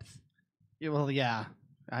the depth. Yeah, well, yeah.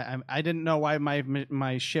 I didn't know why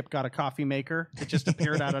my ship got a coffee maker. It just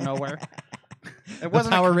appeared out of nowhere. It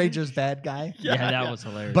wasn't the Power Rangers bad guy. Yeah, that was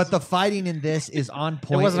hilarious. But the fighting in this is on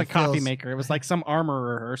point. It wasn't a coffee maker. It was like some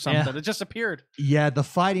armorer or something. Yeah. It just appeared. Yeah, the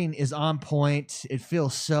fighting is on point. It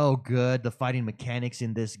feels so good. The fighting mechanics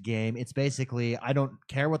in this game. It's basically, I don't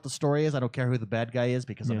care what the story is. I don't care who the bad guy is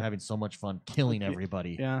because I'm having so much fun killing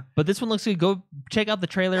everybody. Yeah. But this one looks good. Go check out the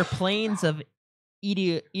trailer. Plains of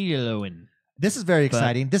Idiloin. This is very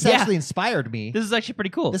exciting. This actually inspired me. This is actually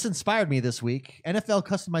pretty cool. This inspired me this week. NFL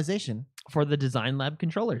customization. For the Design Lab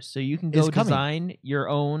controllers. So you can go design your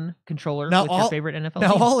own controller with your favorite NFL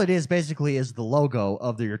Now, team. all it is basically is the logo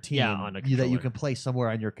of your team on a that you controller. can place somewhere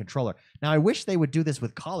on your controller. Now, I wish they would do this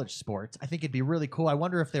with college sports. I think it'd be really cool. I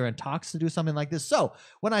wonder if they're in talks to do something like this. So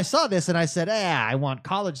when I saw this and I said, I want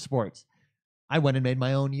college sports, I went and made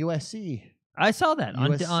my own USC. I saw that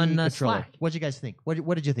on controller. Slack. What'd you guys think? What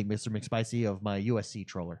did you think, Mr. McSpicy, of my USC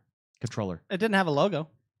controller? It didn't have a logo.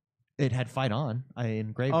 It had fight on. I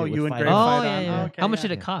engraved Oh, it with you fight engraved on. fight on. Yeah. Okay, How much yeah.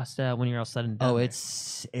 did it cost when you're all said and done? Oh, it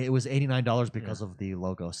was $89 because of the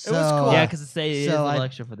logo. So, was cool. yeah, because it is a little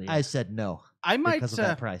extra for the. I said no I might because of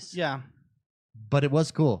that price. Yeah, But it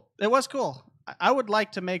was cool. it was cool. I would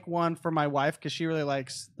like to make one for my wife because she really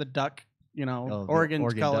likes the duck. Oh, the Oregon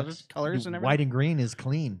Ducks. colors and everything. White and green is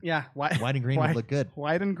clean. Yeah, White and green would look good.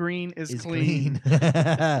 White and green is Is clean.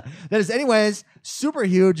 that is, anyways, super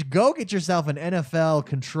huge. Go get yourself an NFL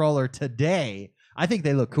controller today. I think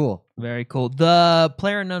they look cool. Very cool. The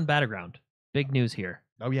PlayerUnknown Battleground. Big news here.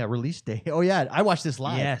 Oh yeah, release day. Oh yeah, I watched this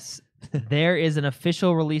live. Yes, there is an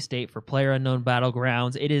official release date for PlayerUnknown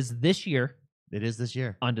Battlegrounds. It is this year It is this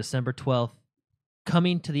year. on December 12th,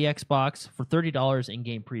 coming to the Xbox for $30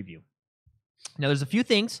 in-game preview. Now, there's a few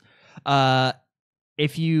things.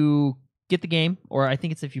 If you get the game, or I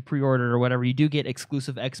think it's if you pre-order or whatever, you do get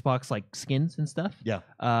exclusive Xbox like skins and stuff.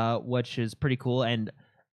 Yeah. Which is pretty cool. And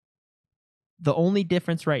the only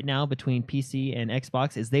difference right now between PC and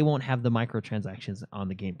Xbox is they won't have the microtransactions on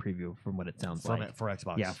the game preview, from what it sounds like. For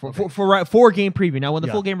Xbox. Yeah, Okay. for game preview. Now, when the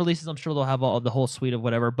Yeah. full game releases, I'm sure they'll have the whole suite of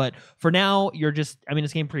whatever. But for now,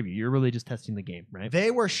 it's game preview. You're really just testing the game, right?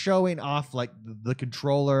 They were showing off like the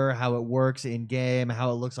controller, how it works in game,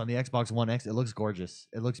 how it looks on the Xbox One X. It looks gorgeous.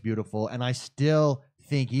 It looks beautiful, and I still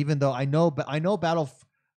think, even though I know Battle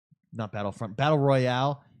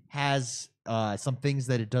Royale has some things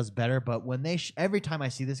that it does better, but when every time I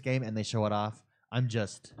see this game and they show it off,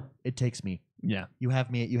 it takes me. Yeah. You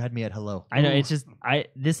had me at hello. I know. It's just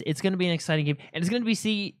it's going to be an exciting game, and it's going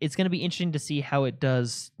to be interesting to see how it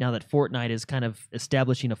does now that Fortnite is kind of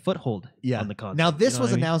establishing a foothold on the console. Now this was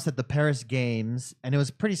what I mean? announced at the Paris Games, and it was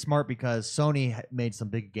pretty smart because Sony made some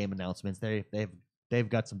big game announcements. They've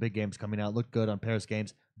got some big games coming out. Looked good on Paris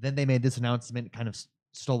Games. Then they made this announcement, kind of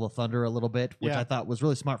stole the thunder a little bit, which I thought was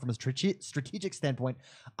really smart from a strategic standpoint.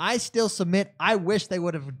 I still submit, I wish they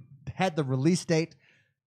would have had the release date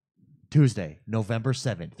Tuesday, November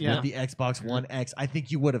 7th, with the Xbox One X. I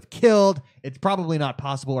think you would have killed. It's probably not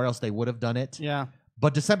possible, or else they would have done it. Yeah.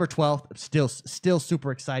 But December 12th, still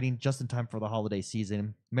super exciting, just in time for the holiday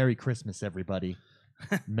season. Merry Christmas, everybody.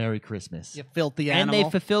 Merry Christmas. You filthy And animal. they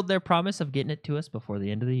fulfilled their promise of getting it to us before the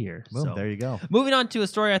end of the year. Boom, So, there you go. moving on to a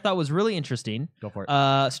story I thought was really interesting. Go for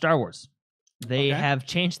it. Star Wars. They have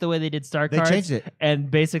changed the way they did star They cards. changed it. And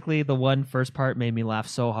basically, the first part made me laugh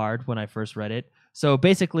so hard when I first read it. So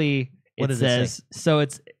basically, What it does it say? says, so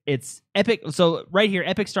it's epic. So right here,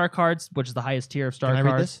 epic star cards, which is the highest tier of star Can I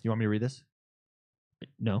cards. read this? You want me to read this?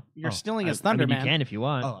 No. You're Oh, stealing his I mean, thunder, you man. can if you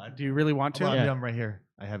want. Oh, Do you really want to? well, Yeah. I'm right here.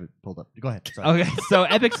 I have it pulled up. Go ahead. Sorry. Okay, so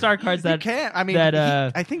Epic Star Cards You that can't. I mean, that,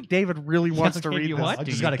 I think David really wants to okay, read you this. want I to,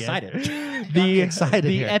 just you got can. excited. Got me the excited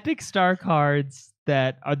the here. Epic Star Cards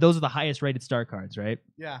that are those are the highest rated Star Cards, right?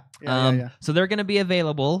 Yeah. So they're going to be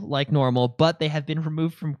available like normal, but they have been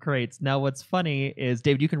removed from crates. Now, what's funny is,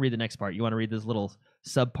 David, you can read the next part. You want to read this little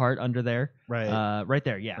sub part under there? Right. Right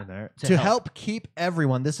there, yeah. Right there. To To help. help keep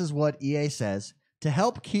everyone, this is what EA says. To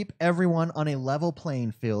help keep everyone on a level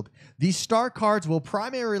playing field, these star cards will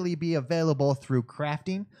primarily be available through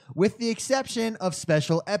crafting, with the exception of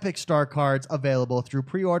special Epic Star Cards available through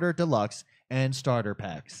pre-order, deluxe, and starter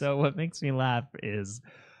packs. So what makes me laugh is,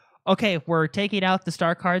 okay, we're taking out the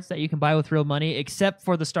star cards that you can buy with real money, except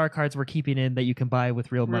for the star cards we're keeping in that you can buy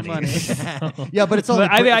with real money. Yeah, but it's only.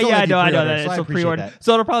 I mean, it's only I the know pre-order, that so it's I a appreciate pre-order, that.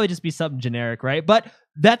 so it'll probably just be something generic, right? But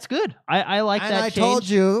that's good. I like And that. I change. told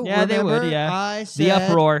you. Yeah, they would. remember, Yeah, I said, the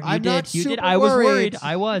uproar. You I'm did. not You did. super I was worried.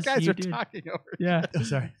 I You was. guys You are did. talking over. Yeah.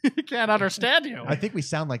 Sorry. You can't understand you. I think we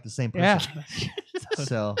sound like the same Yeah. person.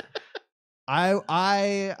 So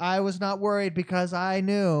I was not worried because I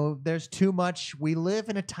knew there's too much. We live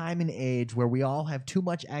in a time and age where we all have too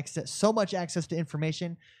much access, so much access to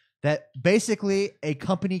information that basically a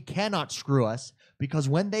company cannot screw us, because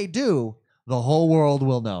when they do, the whole world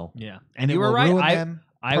will know. Yeah. And you it were will right. ruin I them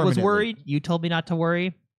was permanently. worried. You told me not to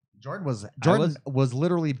worry. Jordan was- was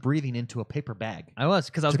literally breathing into a paper bag. I was,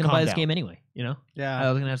 because I was To going to buy calm this down. game anyway. You know, I Yeah.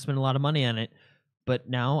 was going to have to spend a lot of money on it. But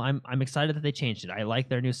now I'm excited that they changed it. I like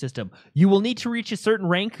their new system. You will need to reach a certain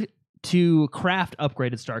rank to craft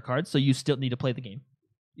upgraded star cards, so you still need to play the game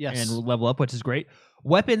Yes. and level up, which is great.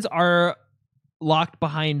 Weapons are locked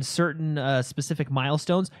behind certain specific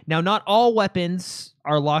milestones. Now, not all weapons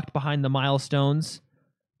are locked behind the milestones,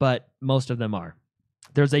 but most of them are.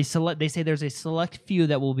 There's a select. They say there's a select few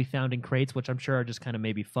that will be found in crates, which I'm sure are just kind of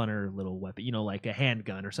maybe funner little weapon. You know, like a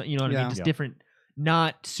handgun or something. You know what I Yeah. mean? Just Yeah. different,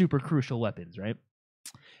 not super crucial weapons, right?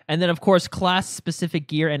 And then, of course, class-specific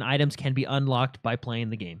gear and items can be unlocked by playing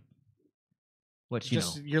the game. Which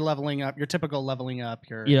You're leveling up. Your typical leveling up.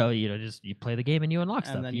 Your just you play the game and you unlock And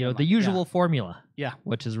stuff. then You you know, the unlock- yeah. usual formula. Yeah.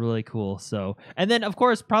 Which is really cool. So, and then of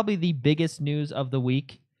course, probably the biggest news of the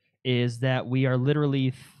week is that we are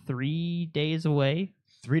literally 3 days away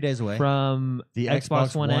 3 days away from the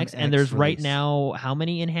Xbox One X, and X there's right release. now how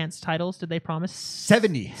many enhanced titles did they promise?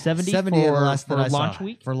 70 70 at the for last that I launch saw.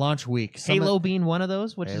 week? For launch week. Some Halo of- being one of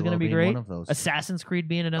those, which is Halo going to be being great. one of those. Assassin's Creed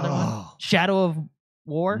being another one. Oh. Shadow of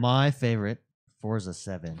War, My favorite, Forza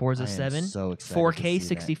 7. Forza I am 7, so excited. 4K, to see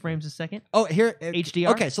 60 that. frames a second. Oh, here HDR?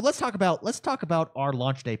 Okay, so let's talk about our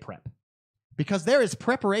launch day prep, because there is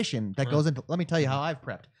preparation that goes into. Let me tell you how I've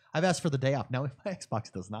prepped. I've asked for the day off. Now, if my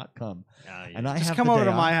Xbox does not come, and I just have come the over day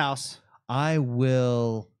to my off, house. I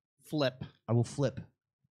will Flip. flip.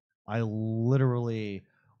 I literally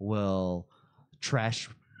will trash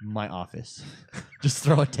my office. Just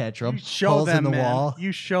throw a tantrum, You show holes them, in the man. wall,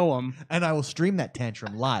 You show them. and I will stream that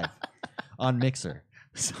tantrum live on Mixer,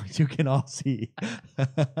 so you can all see.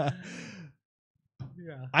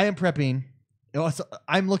 Yeah. I am prepping.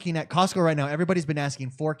 I'm looking at Costco right now. Everybody's been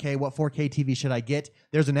asking 4K. What 4K TV should I get?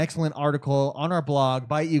 There's an excellent article on our blog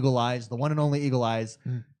by Eagle Eyes, the one and only Eagle Eyes,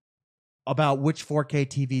 about which 4K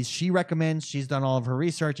TVs she recommends. She's done all of her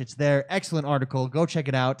research. It's there. Excellent article. Go check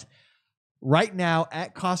it out. Right now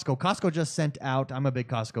at Costco. Costco just sent out. I'm a big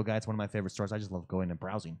Costco guy. It's one of my favorite stores. I just love going and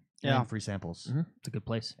browsing. Yeah. And free samples. It's a good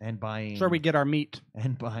place. And buying. That's where we get our meat.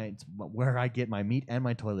 And buying. It's where I get my meat and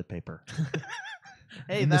my toilet paper.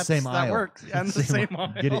 Hey, in the same that aisle. works. And the same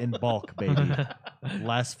aisle. Get it in bulk, baby.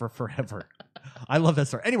 Lasts for forever. I love that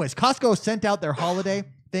store. Anyways, Costco sent out their holiday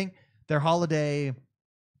thing, their holiday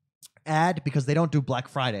ad, because they don't do Black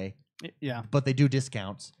Friday, Yeah. but they do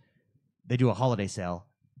discounts. They do a holiday sale.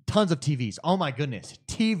 Tons of TVs. Oh my goodness.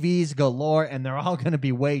 TVs galore, and they're all going to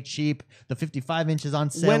be way cheap. The 55 inches on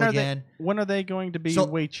sale When are again. when are they going to be So-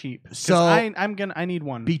 way cheap? 'Cause so- I need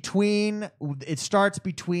one. It starts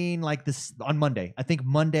between like this on Monday. I think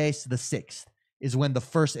Monday the 6th is when the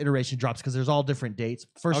first iteration drops, because there's all different dates.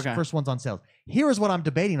 First one's on sale. Here is what I'm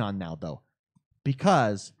debating on now, though,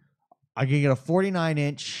 because I can get a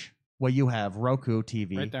 49-inch, what you have, Roku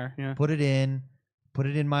TV. right there. Yeah. Put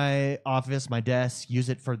it in my office, my desk, use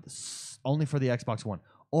it for only for the Xbox One.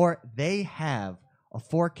 Or they have a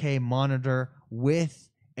 4K monitor with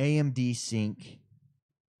AMD sync.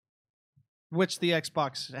 Which the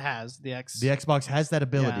Xbox has. The Xbox has that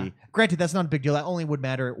ability. Yeah. Granted, that's not a big deal. That only would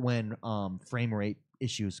matter when frame rate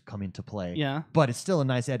issues come into play. Yeah. But it's still a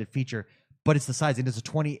nice added feature. But it's the size. It is a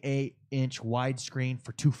 28-inch widescreen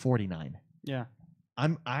for $249. Yeah.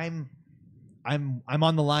 I'm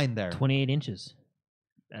on the line there. 28 inches.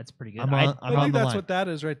 That's pretty good. I'm I on I think the that's line. what that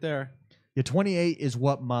is right there. Yeah, 28 is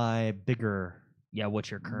what my bigger. Yeah,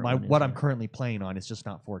 what's your current? My one is, what I'm yeah. currently playing on is just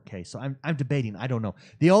not 4K. So I'm debating. I don't know.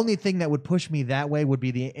 The only thing that would push me that way would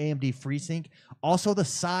be the AMD FreeSync. Also the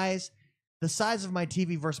size of my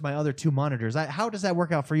TV versus my other two monitors. How does that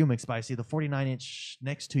work out for you, McSpicy? The 49-inch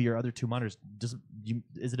next to your other two monitors.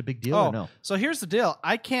 Is it a big deal or no? So here's the deal.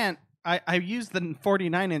 I use the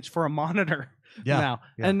 49-inch for a monitor now,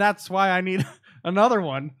 and that's why I need another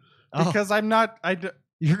one because I'm not.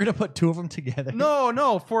 You're gonna put two of them together?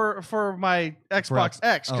 No, for my Xbox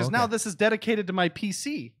X, because now okay. this is dedicated to my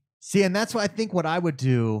PC. See, and that's what I think. What I would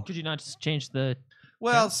do. Could you not just change the?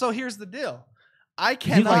 Well, so here's the deal. I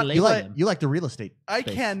cannot. You like the real estate. I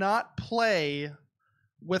space. cannot play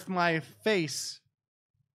with my face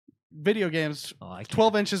video games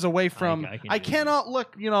 12 inches away from. I cannot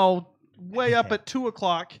look, way up at 2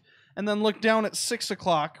 o'clock. And then look down at 6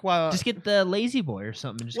 o'clock. While just get the lazy boy or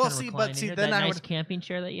something. Just then that I nice would camping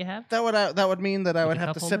chair that you have. That would mean that I would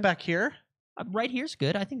have to sit back here. Right here's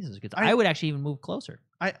good. I think this is good. I would actually even move closer.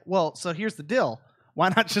 So here's the deal. Why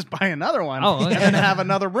not just buy another one okay. and then have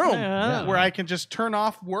another room where I can just turn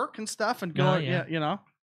off work and stuff and go.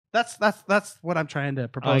 That's what I'm trying to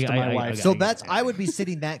propose to my wife. So I would be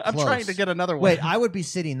sitting that close. I'm trying to get another one. Wait, I would be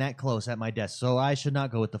sitting that close at my desk, so I should not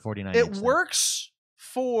go with the 49. It works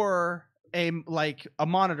for a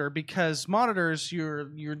monitor because monitors you're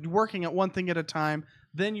working at one thing at a time,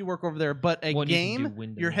 then you work over there. But a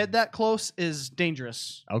game, your head that close is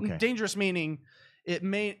dangerous. Okay, dangerous meaning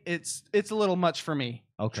it's a little much for me.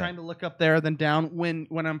 Okay, trying to look up there then down when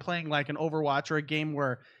I'm playing like an Overwatch or a game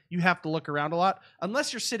where you have to look around a lot.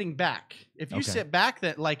 Unless you're sitting back. If you sit back,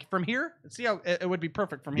 that like from here, see how it would be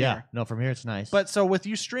perfect from here. Yeah, no, from here it's nice. But so with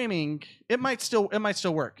you streaming, it might still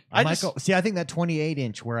work. I think that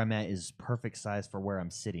 28-inch where I'm at is perfect size for where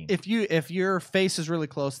I'm sitting. If your face is really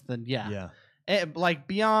close, then yeah. Like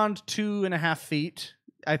beyond 2.5 feet,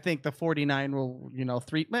 I think the 49 will,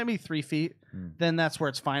 3 feet. Then that's where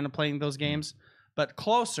it's fine to playing those games. But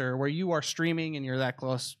closer, where you are streaming and you're that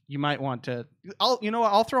close, you might want to.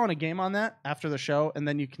 I'll throw in a game on that after the show, and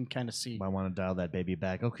then you can kind of see. I want to dial that baby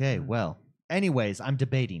back. Okay, well. Anyways, I'm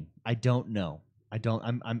debating. I don't know.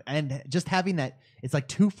 And just having that, it's like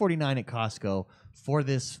 $249 at Costco for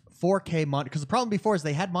this 4K monitor. Because the problem before is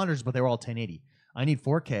they had monitors, but they were all 1080. I need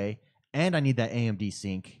 4K, and I need that AMD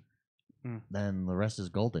sync. Then the rest is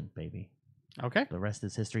golden, baby. Okay. The rest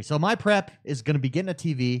is history. So my prep is going to be getting a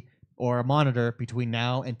TV or a monitor between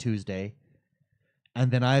now and Tuesday.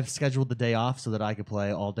 And then I've scheduled the day off so that I could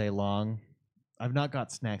play all day long. I've not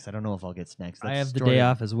got snacks. I don't know if I'll get snacks. I have the day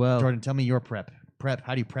off as well. Jordan, tell me your prep.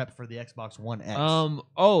 How do you prep for the Xbox One X?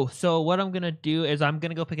 So what I'm going to do is I'm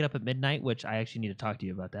going to go pick it up at midnight, which I actually need to talk to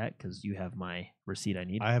you about that because you have my receipt I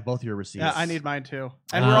need. I have both your receipts. Yeah, I need mine too.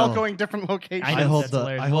 And we're all going different locations. I hold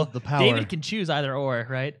the power. David can choose either or,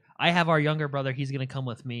 right? I have our younger brother. He's going to come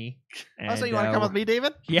with me. So you want to come with me,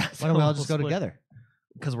 David? Yeah. Why don't we all just go together?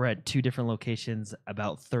 Because we're at two different locations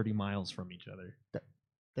about 30 miles from each other.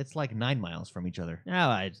 That's like 9 miles from each other.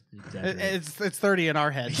 No, it's 30 in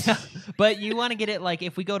our heads. Yeah. But you want to get it like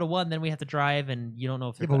if we go to one, then we have to drive, and you don't know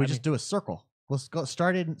if. Yeah, but we just do a circle. Let's go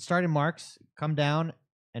start in Marks, come down,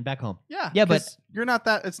 and back home. Yeah, but you're not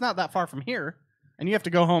that. It's not that far from here, and you have to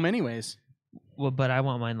go home anyways. Well, but I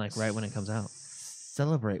want mine like right when it comes out.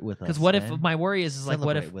 Celebrate with us. Because what if my worry is like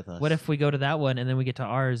what if we go to that one and then we get to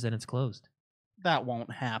ours and it's closed? That won't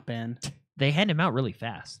happen. They hand them out really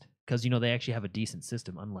fast. Because, they actually have a decent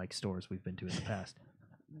system, unlike stores we've been to in the past.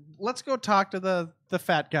 Let's go talk to the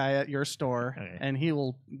fat guy at your store, and he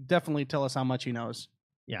will definitely tell us how much he knows.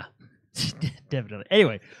 Yeah, definitely.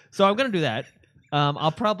 Anyway, so I'm going to do that.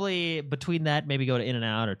 I'll probably, between that, maybe go to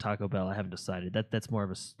In-N-Out or Taco Bell. I haven't decided. That's more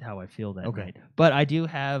of how I feel that night. But I do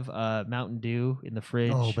have Mountain Dew in the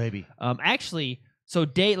fridge. Oh, baby. Actually, so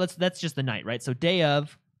that's just the night, right? So day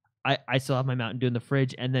of, I still have my Mountain Dew in the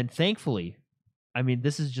fridge, and then thankfully, I mean,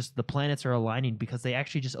 this is just the planets are aligning because they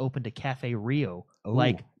actually just opened a Cafe Rio,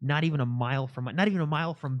 like not even a mile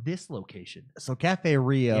from this location. So Cafe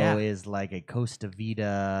Rio is like a Costa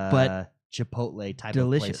Vida, Chipotle type of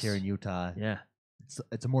place here in Utah. Yeah,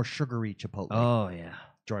 it's a more sugary Chipotle. Oh yeah,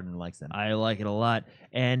 Jordan likes them. I like it a lot,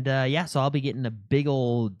 and so I'll be getting a big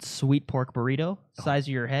old sweet pork burrito, size of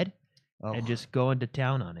your head. And just going to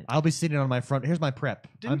town on it. I'll be sitting on my front. Here's my prep.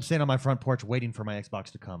 I'm sitting on my front porch waiting for my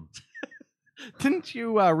Xbox to come. Didn't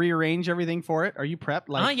you rearrange everything for it? Are you prepped?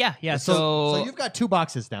 Yeah. So you've got 2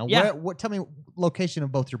 boxes now. Yeah. Tell me location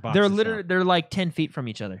of both your boxes. They're like 10 feet from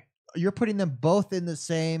each other. You're putting them both in the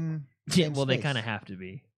same. Yeah. Well, they kind of have to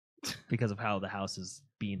be because of how the house is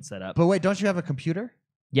being set up. But wait, don't you have a computer?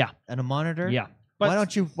 Yeah. And a monitor? Yeah. But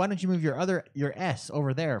why don't you move your S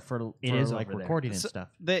over there for is like over there. recording and stuff?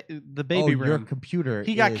 the baby Your room. computer.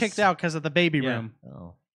 He got is- kicked out because of the baby Yeah. room.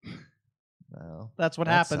 Oh, well, That's what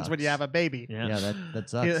That happens when you sucks. have a baby. yeah, that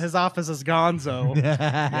sucks. His office is gonzo.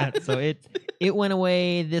 Yeah, so it went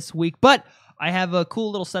away this week, but I have a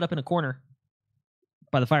cool little setup in a corner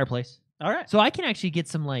by the fireplace, All right. so I can actually get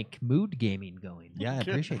some like mood gaming going. Yeah, I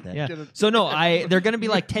appreciate that. Yeah. Get it. So no, they're gonna be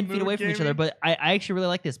like 10 feet Mood away from each other, gaming? but I actually really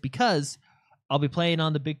like this because I'll be playing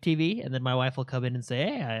on the big TV, and then my wife will come in and say,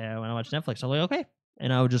 "Hey, I want to watch Netflix." I'm like, "Okay,"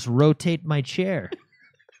 and I would just rotate my chair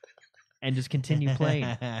and just continue playing.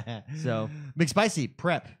 So McSpicy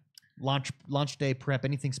prep, launch day prep.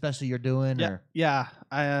 Anything special you're doing? Yeah. Or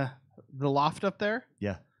Yeah. The loft up there.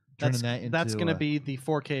 yeah, turning That's that into that's gonna be the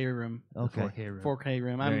 4K room. okay. 4K room. 4K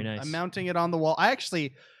room. Very I'm nice. mounting it on the wall. I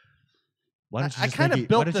actually, Why don't you I just kind make of it- why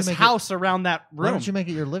built don't you this make it- house around that Why room don't you make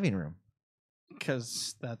it your living room?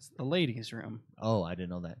 because that's the ladies' room. Oh, I didn't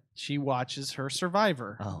know that. She watches her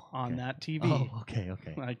Survivor Oh, on okay. that TV. Oh, okay,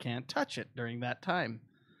 okay. I can't touch it during that time,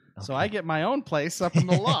 so Okay. I get my own place up in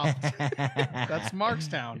the loft. That's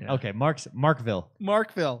Markstown, Yeah. Okay, Markville.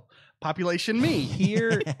 Markville, population me.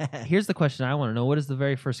 Here's the question I want to know: what is the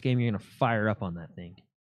very first game you're gonna fire up on that thing?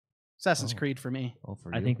 Assassin's Oh. Creed for me. Oh,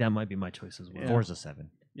 for I you. think that might be my choice as well. Yeah. Forza 7.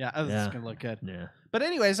 Yeah, oh, this Yeah. is gonna look good. Yeah. But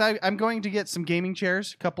anyways, I'm going to get some gaming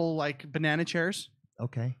chairs, a couple like banana chairs.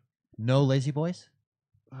 Okay. No lazy boys.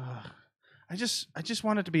 Ugh. I just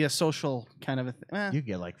want it to be a social kind of a thing. You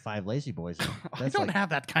get like 5 lazy boys. I That's don't like- have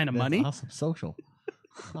that kind of That's money. Awesome social.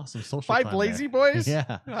 Awesome social. 5 time lazy there. boys.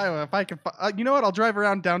 Yeah. If I can, you know what? I'll drive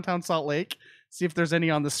around downtown Salt Lake, see if there's any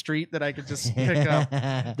on the street that I could just pick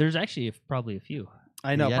up. There's actually probably a few.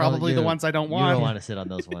 I know, Yeah, probably the you- ones I don't You want. don't want to sit on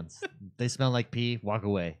those ones. They smell like pee. Walk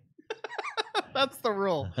away. That's the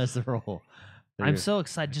rule. That's the rule. I'm so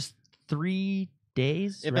excited. Just 3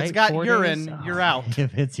 days. If right? it's got 4 urine, days? you're Oh, out.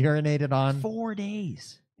 If it's urinated on, 4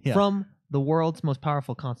 days Yeah. from the world's most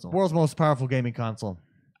powerful console. world's most powerful gaming console.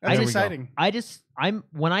 That's There we go. exciting.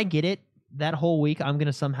 When I get it that whole week, I'm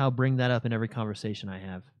gonna somehow bring that up in every conversation I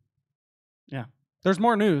have. There's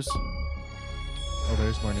more news. Oh,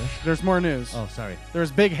 there's more news. There's more news. Oh, sorry.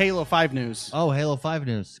 There's big Halo 5 news. Oh, Halo 5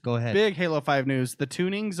 news. Go ahead. Big Halo 5 news. The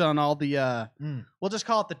tunings on all the Mm. we'll just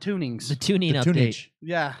call it the tunings. The tuning The update. tunage.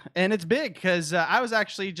 Yeah, and it's big because I was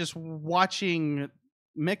actually just watching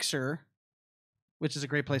Mixer, which is a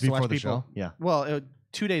great place to Before watch the people. show. Yeah. Well,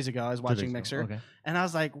 2 days ago I was 2 watching days ago. Mixer, Okay. and I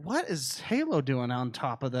was like, "What is Halo doing on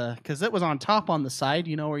top of the?" Because it was on top on the side,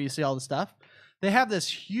 you know, where you see all the stuff. They have this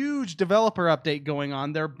huge developer update going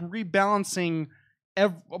on. They're rebalancing,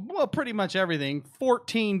 pretty much everything.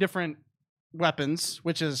 14 different weapons,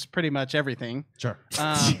 which is pretty much everything. Sure.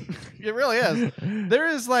 It really is. There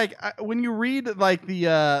is like when you read like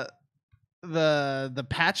the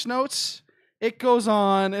patch notes, it goes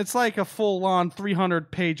on. It's like a full on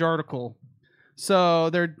 300-page article. So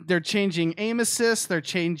they're changing aim assist, they're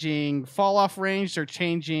changing fall off range, they're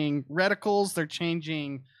changing reticles, they're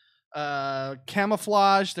changing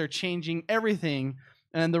camouflage, they're changing everything.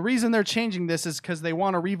 And the reason they're changing this is because they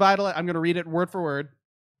want to revitalize. I'm going to read it word for word.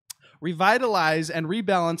 Revitalize and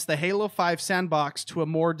rebalance the Halo 5 sandbox to a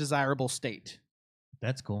more desirable state.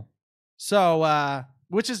 That's cool. So,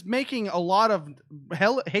 which is making a lot of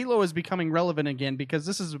Halo is becoming relevant again because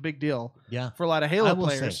this is a big deal Yeah. for a lot of I Halo will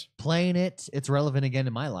players. say, playing it's relevant again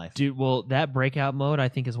in my life. Dude, well, that breakout mode I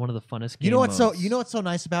think is one of the funnest games. You know what's so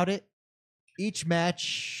nice about it? Each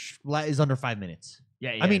match is under 5 minutes.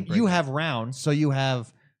 Yeah, I mean, you have rounds, so you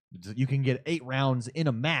can get 8 rounds in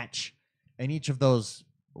a match, and each of those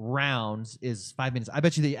rounds is 5 minutes. I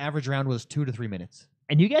bet you the average round was 2 to 3 minutes.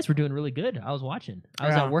 and you guys were doing really good. I was watching. I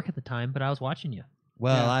was Yeah. at work at the time, but I was watching you.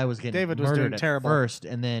 Well, Yeah. I was getting David was murdered doing at terrible. first,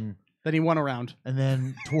 and then Then he won a round.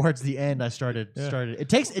 towards the end, I started. It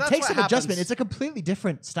takes That's some what adjustment. happens. It's a completely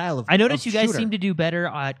different style of. I noticed of you guys shooter. seem to do better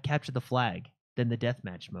at capture the flag than the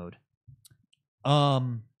deathmatch mode.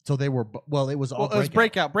 So they were. Well, it was all. Well, it was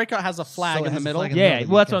breakout. Breakout has a flag So it in the has a middle. flag in the Yeah, middle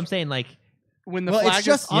that well, you that's what I'm catch. saying. Like, When the Well, flag it's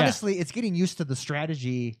just is, honestly, it's getting used to the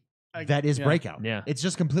strategy that is yeah. breakout. Yeah. It's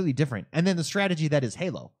just completely different, and then the strategy that is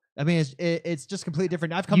Halo. I mean, it's just completely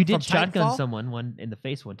different. I've come you from did shotgun Titanfall. someone one in the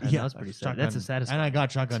face one time. Yeah, That was pretty sad. shotgun, That's a satisfying. and I got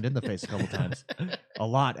shotgunned in the face a couple times, a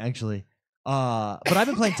lot actually. But I've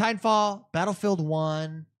been playing Titanfall, Battlefield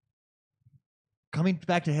 1. Coming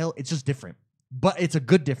back to Halo, it's just different, but it's a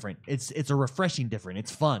good different. It's a refreshing different.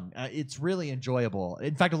 It's fun. It's really enjoyable.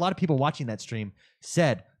 In fact, a lot of people watching that stream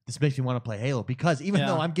said this makes me want to play Halo because even Yeah.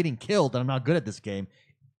 though I'm getting killed and I'm not good at this game,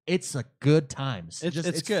 it's a good times. It's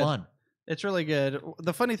it's good. fun. It's really good.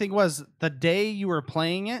 The funny thing was, the day you were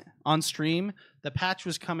playing it on stream, the patch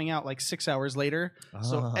was coming out like 6 hours later.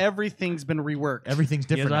 So everything's been reworked. Everything's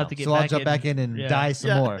different will now. have to get So I'll back jump in. back in and Yeah. die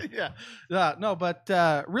some more. No, but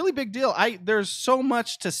really big deal. There's so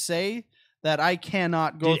much to say that I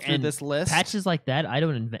cannot go Dude, through and this list. Patches like that, I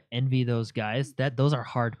don't envy those guys. Those are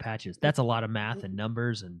hard patches. That's a lot of math and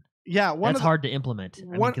numbers, and Yeah, that's hard to implement.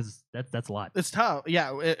 one- Because that's a lot. It's tough.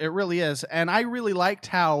 Yeah, it really is. And I really liked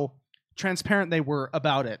how transparent they were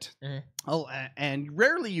about it. Oh, and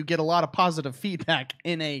rarely you get a lot of positive feedback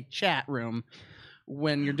in a chat room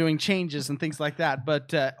when you're doing changes and things like that.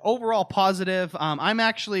 But overall positive. I'm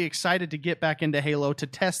actually excited to get back into Halo to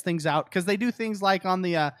test things out because they do things like on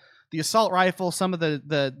the assault rifle. Some of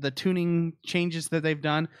the tuning changes that they've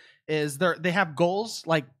done is they have goals.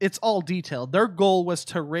 Like, it's all detailed. Their goal was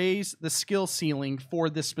to raise the skill ceiling for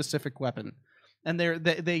this specific weapon. And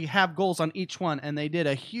they have goals on each one, and they did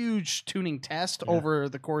a huge tuning test over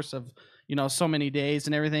the course of so many days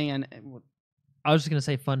and everything. And I was just gonna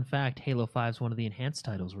say, fun fact: Halo 5 is one of the enhanced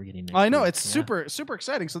titles we're getting. Next I know week. it's super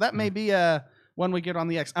exciting. So that may be when we get on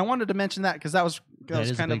the X. I wanted to mention that because that was is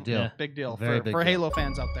a kind big of deal. a big deal Very for big deal. Halo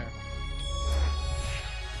fans out there.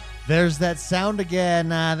 There's that sound again.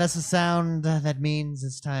 That's a sound that means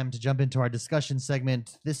it's time to jump into our discussion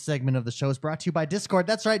segment. This segment of the show is brought to you by Discord.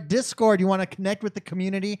 That's right, Discord. You want to connect with the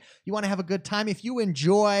community. You want to have a good time. If you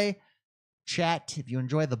enjoy chat, if you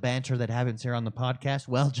enjoy the banter that happens here on the podcast,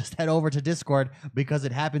 well, just head over to Discord because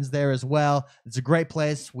it happens there as well. It's a great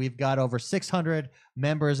place. We've got over 600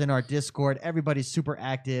 members in our Discord. Everybody's super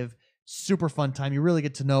active, super fun time. You really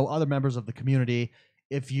get to know other members of the community.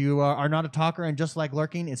 If you are not a talker and just like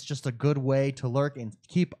lurking, it's just a good way to lurk and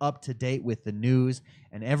keep up to date with the news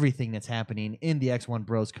and everything that's happening in the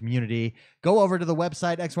XoneBros community. Go over to the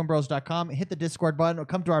website, XoneBros.com, hit the Discord button, or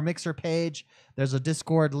come to our Mixer page. There's a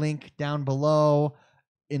Discord link down below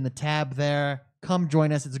in the tab there. Come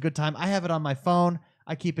join us. It's a good time. I have it on my phone.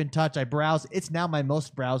 I keep in touch. I browse. It's now my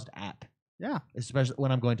most browsed app. Yeah. Especially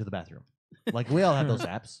when I'm going to the bathroom. Like, we all have those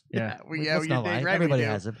apps. Yeah. Let's not lie. Everybody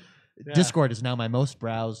has it. Yeah. Discord is now my most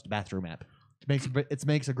browsed bathroom app. It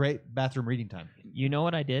makes a great bathroom reading time. You know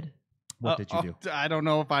what I did? What did you do? I don't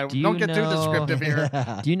know if I Do you don't get too know- descriptive here.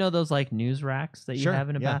 Do you know those like news racks that you Sure, have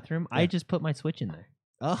in a yeah, bathroom? yeah. I just put my Switch in there.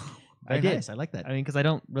 Oh, I very did. nice. I like that. I mean, because I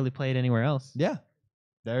don't really play it anywhere else. Yeah.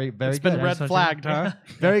 Very It's good. been red flagged, huh?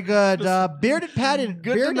 Very good. Bearded Good to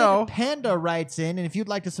Bearded know. Panda writes in, and if you'd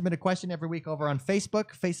like to submit a question every week over on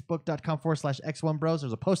Facebook, facebook.com/X1Bros,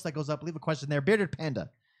 there's a post that goes up. Leave a question there. Bearded Panda.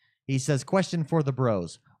 He says, question for the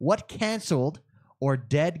bros. What canceled or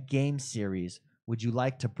dead game series would you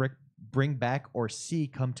like to bring back or see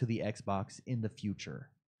come to the Xbox in the future?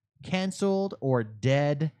 Canceled or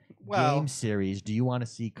dead game series do you want to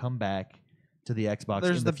see come back to the Xbox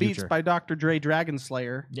There's in the the future? Beats by Dr. Dre Dragon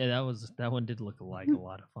Slayer. Yeah, that one did look like a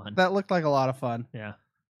lot of fun. That looked like a lot of fun. Yeah,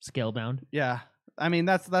 Scalebound. Yeah. I mean,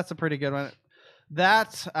 that's a pretty good one.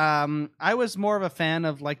 That I was more of a fan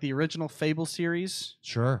of like the original Fable series.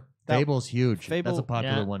 Sure. That- Fable's huge. Fable- That's a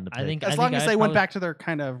popular Yeah, one to I pick. think- As long as they went probably- back to their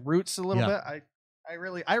kind of roots a little Yeah. bit,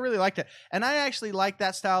 I really liked it. And I actually like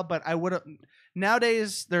that style, but I would have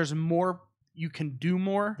nowadays there's more you can do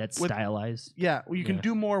more That's with stylized. yeah, you can Yeah.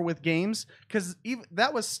 do more with games because even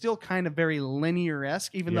that was still kind of very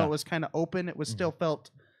linear-esque, even though Yeah. it was kind of open. It was Mhm. still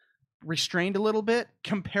felt restrained a little bit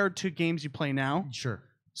compared to games you play now. Sure.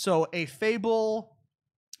 So a Fable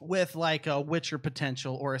with like a Witcher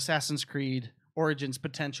potential or Assassin's Creed Origins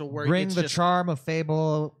potential, where Bring it's the just, charm of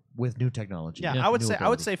Fable with new technology. yeah, Yeah. I would New say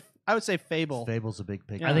ability. Fable. Fable's a big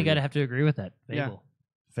pick. Yeah. I think for I'd you. have to agree with that. Yeah. Fable.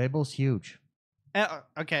 Fable's huge.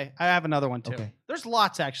 Okay, I have another one too. Okay. There's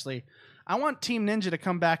lots actually. I want Team Ninja to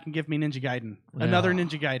come back and give me Ninja Gaiden, Yeah. another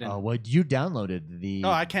Ninja Gaiden. Oh, well, you downloaded the Oh,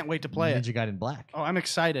 I can't wait to play it. Ninja Gaiden Black. Oh, I'm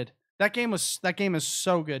excited. That game is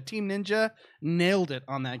so good. Team Ninja nailed it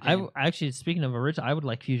on that game. I actually, speaking of original, I would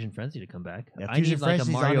like Fusion Frenzy to come back. Yeah, I Fusion need like a Frenzy's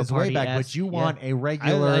on Mario its way Party back, but esque- you yeah. want a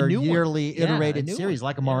regular, new one. yearly, Yeah, a iterated new series one.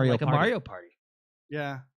 like a Yeah, Mario like Party. a Mario Party.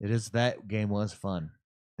 yeah. It is. That game was fun.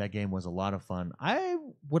 That game was a lot of fun. I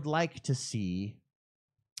would like to see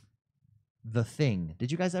The Thing.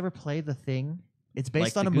 Did you guys ever play The Thing? It's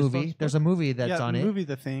based Like on a the movie. Goosebumps There's a movie that's yeah, on the it. movie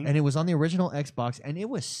The Thing. And it was on the original Xbox, and it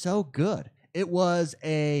was so good. It was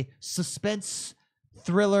a suspense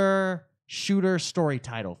thriller shooter story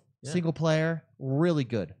title. Yeah. Single player, really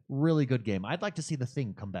good game. I'd like to see The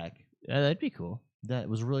Thing come back. Yeah, that'd be cool. That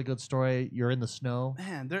was a really good story. You're in the snow.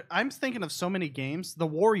 Man, I'm thinking of so many games. The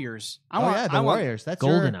Warriors. The Warriors. That's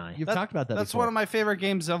GoldenEye. You've talked about that. That's before. one of my favorite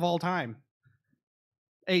games of all time.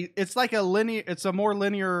 It's like a linear. It's a more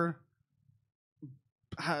linear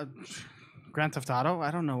Grand Theft Auto.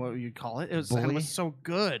 I don't know what you'd call it. It Bully? was so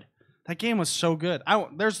good. That game was so good.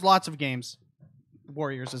 There's lots of games.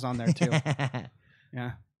 Warriors is on there too.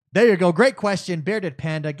 Yeah. There you go. Great question. Bearded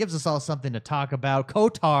Panda gives us all something to talk about.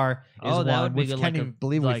 KOTOR is that one, would be which good. can't even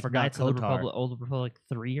believe we like forgot Knights of the KOTOR. Republic, Old Republic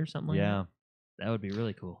 3 or something like Yeah. that. That would be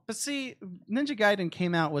really cool. But see, Ninja Gaiden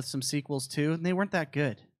came out with some sequels too, and they weren't that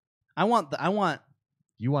good. I want.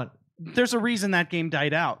 You want? There's a reason that game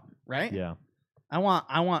died out, right? Yeah. I want,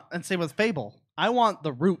 and same with Fable. I want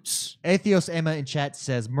the roots. Atheos Emma in chat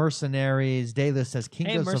says Mercenaries. Dayless says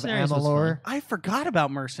Kingdoms Mercenaries of was Amalur. I forgot about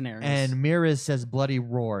Mercenaries. And Miriz says Bloody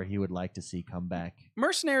Roar he would like to see come back.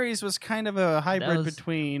 Mercenaries was kind of a hybrid was-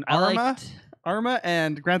 between I liked. Arma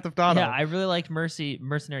and Grand Theft Auto. Yeah, I really liked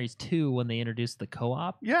Mercenaries 2 when they introduced the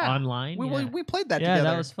co-op online. We played that yeah, together.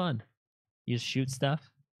 that was fun. You just shoot stuff.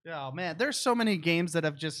 Oh man, there's so many games that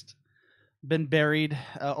have just been buried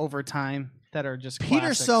over time that are just Peter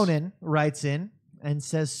classics. Sonnen writes in and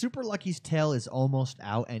says Super Lucky's Tale is almost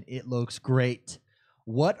out and it looks great.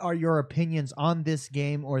 What are your opinions on this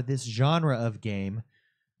game or this genre of game?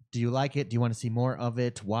 Do you like it? Do you want to see more of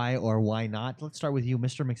it? Why or why not? Let's start with you,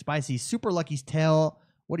 Mr. McSpicy. Super Lucky's Tale.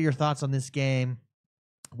 What are your thoughts on this game?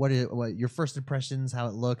 What your first impressions? How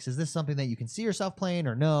it looks? Is this something that you can see yourself playing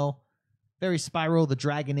or no? Very Spyro the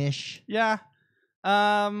Dragon-ish. Yeah.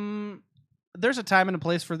 There's a time and a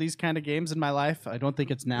place for these kind of games in my life. I don't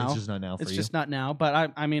think it's now. It's just not now for It's you. just not now.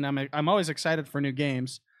 But I'm always excited for new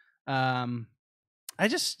games. I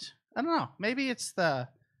don't know. Maybe it's the.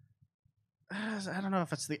 I don't know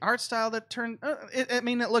if it's the art style that turned.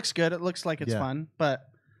 It looks good. It looks like it's fun, but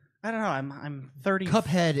I don't know. I'm 34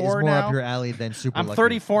 Cuphead is more now. up your alley than Super I'm Lucky.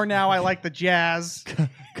 34 now. I like the jazz.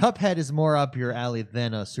 Cuphead is more up your alley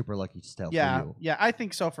than a Super Lucky Tale for you. Yeah, I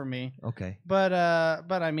think so for me. Okay. But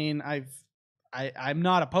I mean, I'm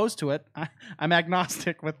not opposed to it. I'm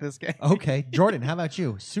agnostic with this game. Okay. Jordan, how about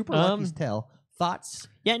you? Super Lucky's Tale. Thoughts?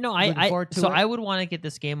 Yeah, no, Looking forward to it? I would want to get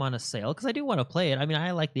this game on a sale because I do want to play it. I mean, I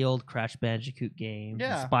like the old Crash Bandicoot games.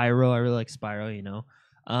 Yeah. Spyro, I really like Spyro, you know.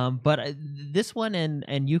 But this one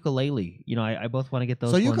and Ukulele, you know, I both want to get those.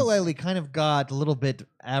 So ones. Ukulele kind of got a little bit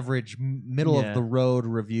average, middle of the road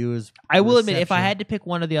reviews. I will admit, if I reception. had to pick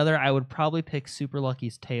one or the other, I would probably pick Super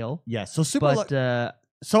Lucky's Tale. Yes. So Super But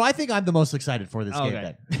So I think I'm the most excited for this game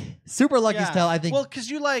Okay. then. Super Lucky's Tale, I think. Well, because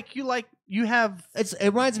you have. It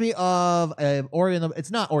reminds me of Ori and the.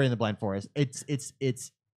 It's not Ori and the Blind Forest.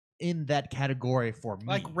 It's in that category for me.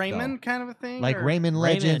 Like Rayman though. kind of a thing? Like or? Rayman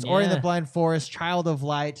Legends, Ori and the yeah. Blind Forest, Child of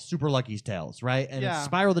Light, Super Lucky's Tales, right? And Yeah.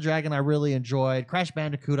 Spyro the Dragon I really enjoyed. Crash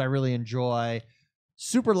Bandicoot I really enjoy.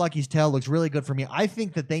 Super Lucky's Tale looks really good for me. I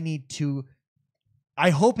think that they need to.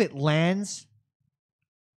 I hope it lands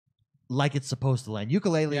like it's supposed to land.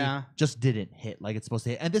 Ukulele just didn't hit like it's supposed to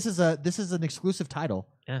hit. And this is an exclusive title.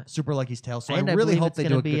 Yeah. Super Lucky's Tale. So and I really believe hope it's they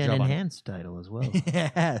gonna do a be good an job on it. enhanced title as well.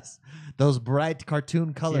 Yes. Those bright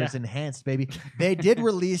cartoon colors enhanced, baby. They did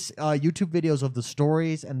release YouTube videos of the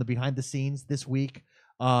stories and the behind the scenes this week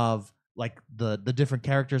of like the different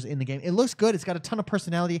characters in the game. It looks good. It's got a ton of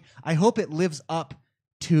personality. I hope it lives up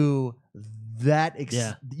to that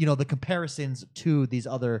the comparisons to these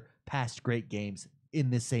other past great games in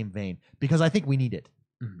this same vein, because I think we need it.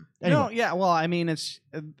 Anyway. No, yeah. Well, I mean, it's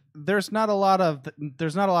there's not a lot of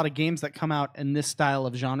games that come out in this style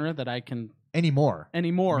of genre that I can anymore.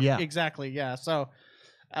 Yeah, exactly. Yeah. So,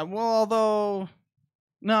 I mean,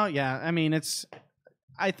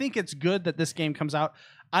 I think it's good that this game comes out.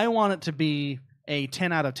 I want it to be a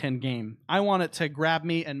 10 out of 10 game. I want it to grab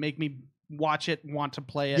me and make me watch it, want to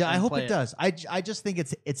play it. Yeah, I hope play it does. I just think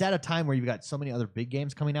it's at a time where you've got so many other big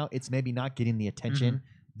games coming out. It's maybe not getting the attention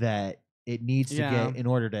that it needs to get in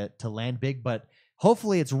order to land big. But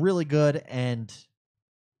hopefully it's really good and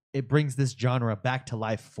it brings this genre back to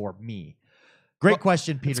life for me. Great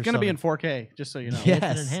question, Peter. It's going to be in Sonnen. 4K, just so you know.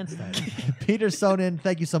 Yes. It's an enhanced title. Peter Sonnen,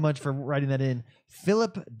 thank you so much for writing that in.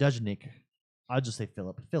 Philip Dujnik. I'll just say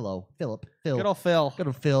Philip. Phil. Good old Phil. Good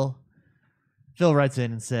old Phil. Phil writes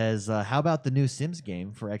in and says, how about the new Sims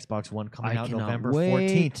game for Xbox One coming out cannot November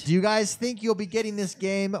wait. 14th? Do you guys think you'll be getting this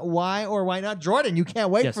game? Why or why not? Jordan, you can't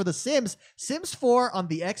wait Yes. for the Sims. Sims 4 on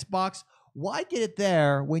the Xbox. Why get it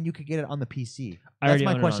there when you could get it on the PC? I That's already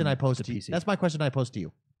my own it question on I posed the to you. PC. That's my question I posed to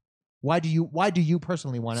you. Why do you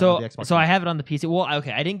personally want it So, on the Xbox so One? I have it on the PC. Well,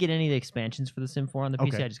 okay, I didn't get any of the expansions for the Sim 4 on the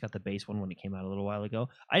PC. Okay. I just got the base one when it came out a little while ago.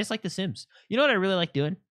 I just like the Sims. You know what I really like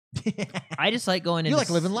doing? I just like going into... You like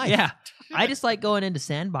living life. Yeah. I just like going into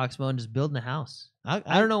sandbox mode and just building a house. I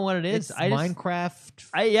don't know what it is. It's I just, Minecraft.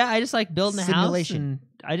 I just like building a house Simulation.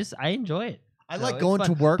 and I enjoy it. I So like it's going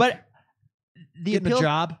fun. to work, But the getting appeal, a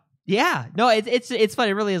job. Yeah, no, it's fun.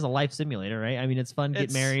 It really is a life simulator, right? I mean, it's fun.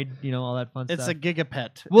 Get married, all that fun It's stuff. a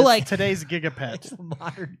gigapet. Well, It's like today's gigapet. It's a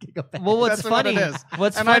modern gigapet. Well, what's That's funny? what it is.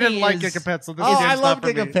 What's And funny I didn't like is gigapets, so this Oh, game's I love not for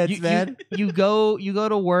me. gigapets, man. you go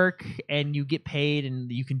to work and you get paid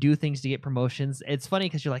and you can do things to get promotions. It's funny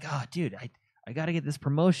because you're like, oh, dude, I got to get this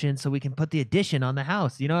promotion so we can put the addition on the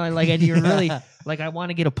house, like, and you're really like, I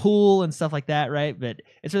want to get a pool and stuff like that, right? But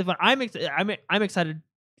it's really fun. I'm excited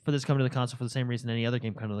for this coming to the console for the same reason any other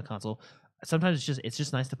game coming to the console. Sometimes it's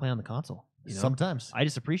just nice to play on the console. Sometimes. I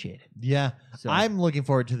just appreciate it. Yeah. So, I'm looking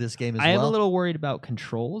forward to this game as I well. am a little worried about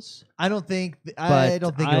controls. I don't think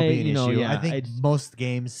it'll But be an issue. yeah, I think most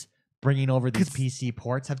games bringing over these PC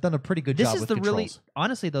ports have done a pretty good job with controls.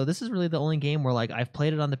 Honestly though, this is really the only game where like I've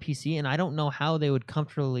played it on the PC and I don't know how they would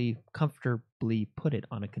comfortably put it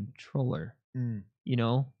on a controller.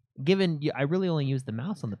 Given I really only use the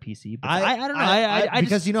mouse on the PC, but I don't know. I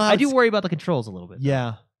because just, I do worry about the controls a little bit.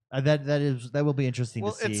 Yeah. That will be interesting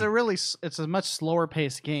to see. It's a much slower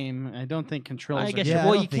paced game. I don't think controls. I guess Yeah, I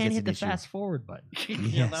well, don't you think can't it's hit an the issue. fast forward button. Yeah,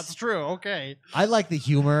 Yes. that's true. Okay. I like the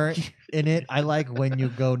humor in it. I like when you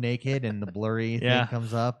go naked and the blurry Yeah. thing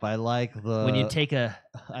comes up. I like the When you take I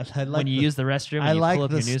like when you use the restroom, I and you like pull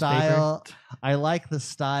up the your newspaper. style. I like the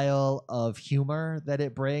style of humor that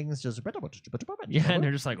it brings. Just Yeah, and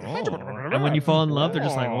they're just like, oh. And when you fall in love, they're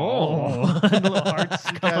just like, oh. And the little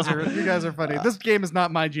hearts You guys are funny. This game is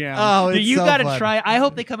not my jam. Oh, Dude, it's you so gotta fun. try. I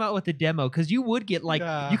hope they come out with a demo because you would get like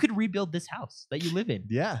Yeah. you could rebuild this house that you live in.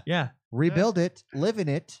 Yeah, Yeah, rebuild it, live in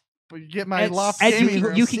it. But you get my And- loft and gaming you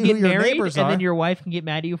room. can See get who your married, neighbors and then are. your wife can get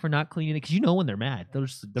mad at you for not cleaning it because they'll be like, they'll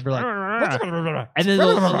be like, and and then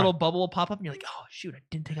a little bubble will pop up, and you're like, oh shoot, I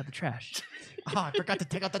didn't take out the trash. I forgot to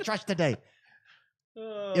take out the trash today.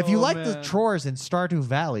 If you like the chores in Stardew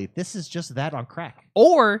Valley, this is just that on crack.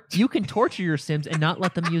 Or you can torture your Sims and not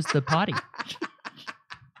let them use the potty.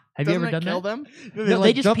 Have you Doesn't ever it done kill that? them? No,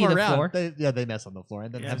 they just jump pee the around. floor. They mess on the floor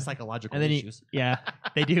and then Yeah. have psychological And then issues. yeah,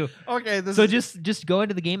 they do. Okay, this So is just go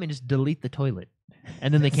into the game and just delete the toilet,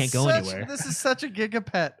 and then they can't go anywhere. This is such a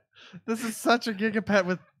gigapet. This is such a gigapet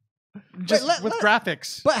with with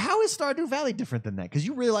graphics. But how is Stardew Valley different than that? Because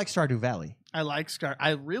you really like Stardew Valley. I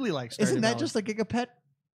really like Stardew Isn't that Valley. just a gigapet?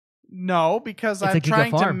 No, because It's a I'm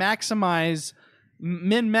trying to gigafarm. maximize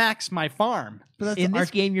min-max my farm. But that's In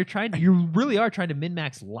this game, you really are trying to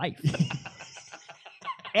min-max life.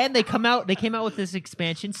 And they came out with this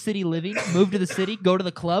expansion, City Living. Move to the city, go to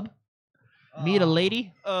the club, meet a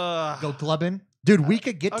lady. go clubbing. Dude, we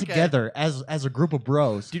could get Okay. together as a group of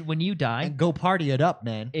bros Dude, when you die, and go party it up,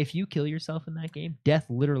 man. if you kill yourself in that game, death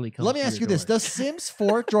literally comes. Let me to ask your you this: door. Does Sims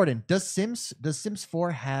 4, Jordan? Does Sims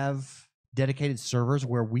 4 have dedicated servers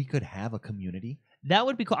where we could have a community? That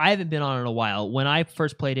would be cool. I haven't been on it in a while. When I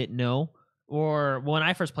first played it, no. Or when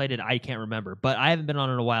I first played it, I can't remember. But I haven't been on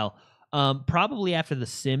it in a while. Probably after the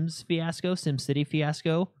Sims fiasco, SimCity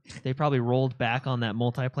fiasco, they probably rolled back on that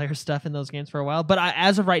multiplayer stuff in those games for a while. But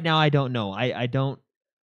as of right now, I don't know. I don't.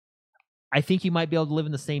 I think you might be able to live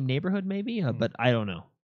in the same neighborhood, maybe, but I don't know.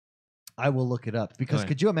 I will look it up because Okay.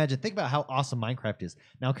 could you imagine? Think about how awesome Minecraft is.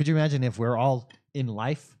 Now, could you imagine if we're all in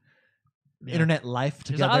life, Yeah. internet life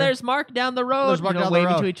There's, together? there's Mark down the road. There's Mark down the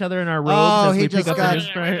waving road. to each other in our robes Oh, as he we just pick up got-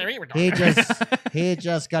 the he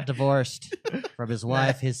just got divorced from his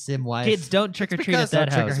wife, his sim wife. Kids, don't trick or treat at because- that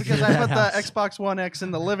Don't trick or house. treat. Because I That put house. the Xbox One X in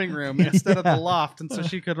the living room instead of Yeah. the loft, and so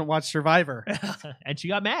she couldn't watch Survivor. And she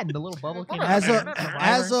got mad, and the little bubble came out.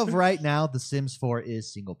 As of right now, The Sims 4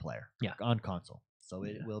 is single player. Yeah. On console, so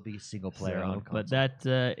it will be single player on console. But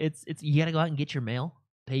that it's you got to go out and get your mail,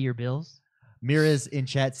 pay your bills. Mira's in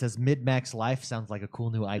chat says mid-max life sounds like a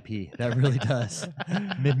cool new IP. That really does.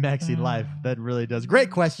 Mid-maxing life. That really does.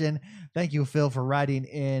 Great question. Thank you, Phil, for writing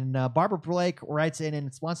in. Barbara Blake writes in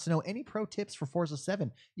and wants to know any pro tips for Forza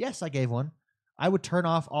 7. Yes, I gave one. I would turn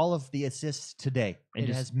off all of the assists today. And It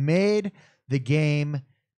just- has made the game.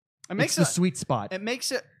 It makes It's the it sweet spot. it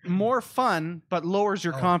makes it more fun, but lowers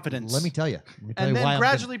your confidence. Let me tell you. and then why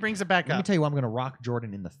gradually brings it back Let me up. tell you why I'm going to rock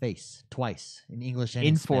Jordan in the face twice in English and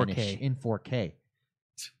In Spanish 4K. in 4K.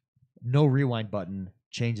 No rewind button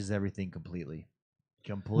changes everything completely.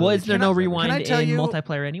 Completely. Well, is there changes no everything. rewind Can I tell in you-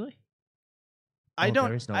 multiplayer anyway? I Oh, don't.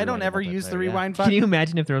 there is no I don't rewind in ever use the multiplayer, yeah. rewind Can button. you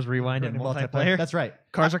imagine if there was rewind in In multiplayer? That's right.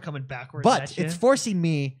 Cars are coming backwards. But at you. it's forcing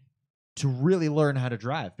me to really learn how to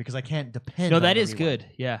drive because I can't depend no, on that the is rewind. good.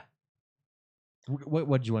 Yeah. What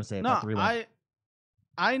did you want to say No, about the rewind?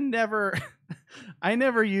 I never, I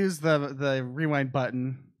never use the rewind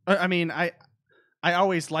button. I mean, I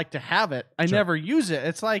always like to have it. I Sure. never use it.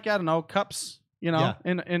 It's like I don't know cups, Yeah.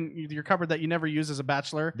 in your cupboard that you never use as a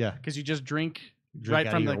bachelor because you just drink Drink right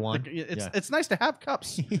out from of the. your one. It's Yeah. it's nice to have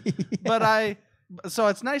cups, but I So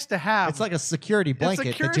it's nice to have. It's like a security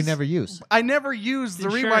blanket that you never use. I never use the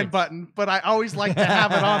Insurance. rewind button, but I always like to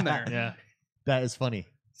have it on there. Yeah. That is funny.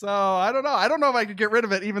 So I don't know. I don't know if I could get rid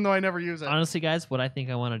of it, even though I never use it. Honestly, guys, what I think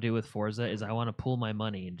I want to do with Forza is I want to pool my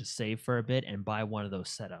money and just save for a bit and buy one of those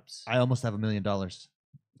setups. I almost have $1 million.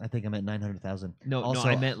 I think I'm at 900,000. No,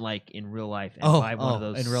 I meant like in real life and Oh, buy one of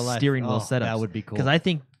those in real life. steering wheel Oh, setups. that would be cool. Because I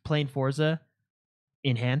think playing Forza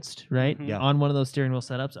enhanced, right? Mhm. Yeah. On one of those steering wheel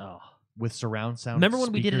setups. Oh, With surround sound. remember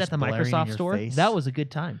when we did it speakers at the blaring in Microsoft your store? face? That was a good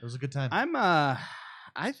time. It was a good time.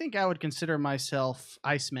 I think I would consider myself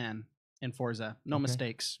Iceman in Forza. No Okay.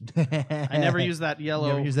 mistakes. I never use that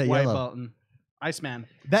yellow use that white yellow. button. Iceman.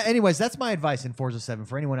 Anyways, that's my advice in Forza 7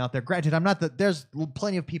 for anyone out there. Granted, I'm not the. There's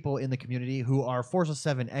plenty of people in the community who are Forza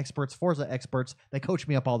 7 experts, Forza experts. They coach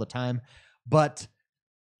me up all the time, but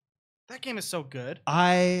That game is so good.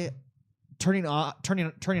 turning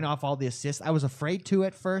off all the assists. I was afraid to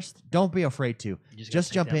at first. Don't be afraid to.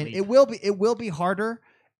 Just jump in. It will be harder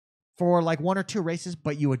for like 1 or 2 races,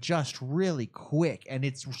 but you adjust really quick, and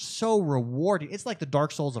it's so rewarding. It's like the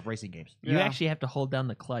Dark Souls of racing games. You Yeah. actually have to hold down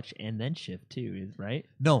the clutch and then shift too, right?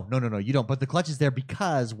 No, you don't. But the clutch is there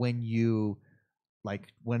because when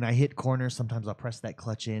I hit corners, sometimes I'll press that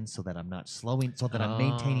clutch in so that I'm not slowing, so that I'm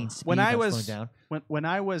maintaining speed. When I not was slowing when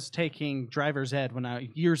I was taking driver's ed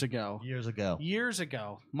years ago, down years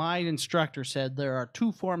ago. my instructor said there are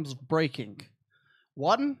 2 forms of braking.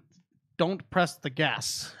 One, don't press the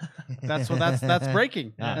gas. That's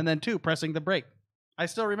braking. Yeah. And then 2, pressing the brake. I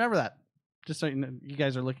still remember that. Just so you know, you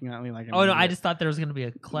guys are looking at me like I'm Oh an no, I idiot. just thought there was going to be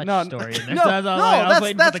a clutch No, story in there. no, So I was no, like, I was that's-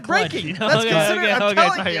 waiting that's for the clutch, braking. you know? That's Okay, considered- okay, I'm okay,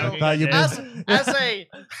 telling okay, you. okay. Thought you as missed- as a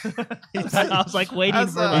I was like waiting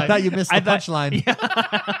As for a- I like. thought you missed the I thought-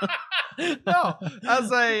 punchline. no,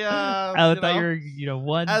 as a I thought you were,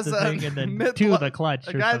 one as the a thing and then mid- 2 the clutch.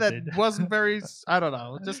 a or guy something. that wasn't very, I don't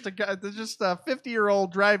know, just a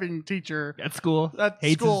 50-year-old driving teacher at school at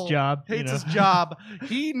hates school, his job. you hates know? his job.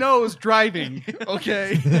 He knows driving,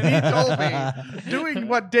 okay? And he told me doing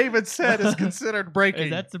what David said is considered braking.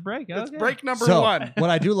 That's the break. It's Okay. break number So, 1. what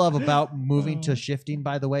I do love about moving to shifting,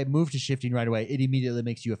 by the way, move to shifting right away. It immediately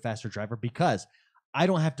makes you a faster driver because I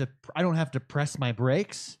don't have to press my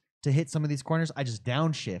brakes to hit some of these corners. I just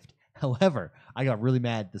downshift. However, I got really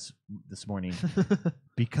mad this morning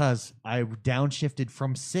because I downshifted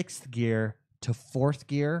from 6th gear to 4th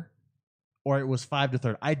gear, or it was 5 to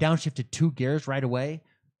 3rd. I downshifted 2 gears right away.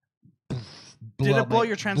 Did it blow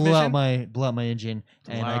your transmission? Blew out my engine,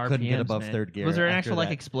 a and lot I of couldn't get RPMs, above man. 3rd gear. Was there an after actual like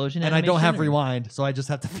that. explosion? And I don't have animation, or- rewind, so I just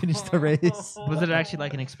have to finish the race. Was it actually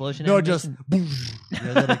like an explosion? No, just animation?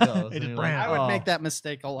 yeah, there it goes. It And just you're bam. I would oh. make that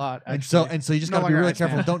mistake a lot. And Actually. so you just No got to be longer really Iceman.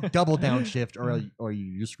 careful. Don't double downshift, or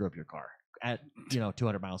you screw up your car. At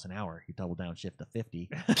 200 miles an hour, you double downshift to 50.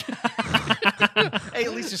 Hey,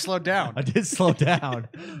 at least you slowed down. I did slow down,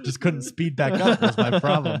 just couldn't speed back up. Was my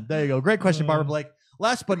problem. There you go. Great question, Barbara Blake.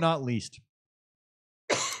 Last but not least,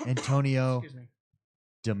 Antonio Excuse me.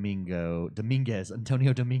 Dominguez.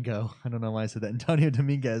 Antonio Domingo. I don't know why I said that. Antonio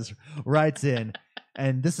Dominguez writes in,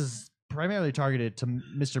 and this is primarily targeted to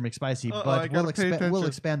Mr. McSpicy, I but gotta pay we'll attention.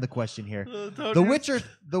 expand the question here.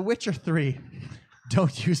 The Witcher 3.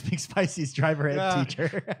 Don't use McSpicy's driver ed Yeah.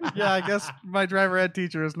 teacher. Yeah, I guess my driver ed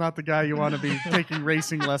teacher is not the guy you want to be taking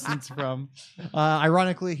racing lessons from.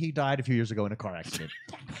 Ironically, he died a few years ago in a car accident.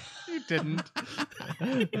 He didn't.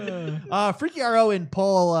 Freaky RO in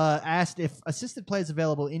poll asked if assisted play is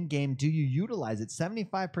available in game. Do you utilize it?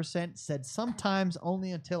 75% said sometimes,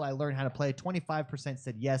 only until I learn how to play. 25%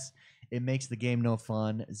 said yes, it makes the game no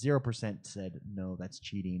fun. 0% said no, that's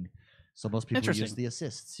cheating. So most people use Interesting. the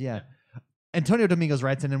assists. Yeah. Antonio Domingos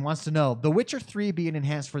writes in and wants to know: The Witcher 3 being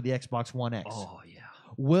enhanced for the Xbox One X. Oh yeah.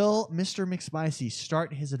 Will Mr. McSpicy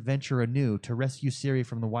start his adventure anew to rescue Ciri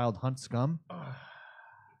from the wild hunt scum?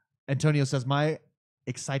 Antonio says, my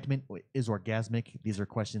excitement is orgasmic. These are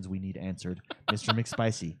questions we need answered. Mr.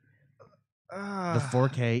 McSpicy, the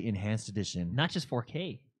 4K enhanced edition. Not just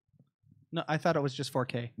 4K. No, I thought it was just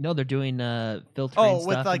 4K. No, they're doing filtering Oh, stuff.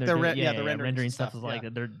 with, and like, they're the doing, re- yeah, yeah, the yeah, rendering rendering stuff, stuff is like yeah.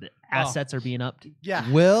 the assets are being upped. Yeah.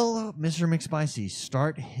 Will Mr. McSpicy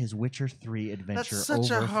start his Witcher 3 adventure That's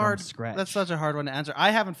such over a hard from scratch? That's such a hard one to answer.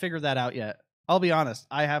 I haven't figured that out yet. I'll be honest.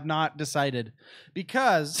 I have not decided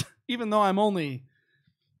because even though I'm only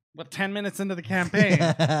 10 minutes into the campaign,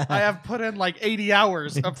 I have put in like 80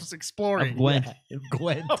 hours of exploring. Of Gwent. Yeah,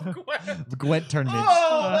 Gwent. Of Gwent. The Gwent tournament.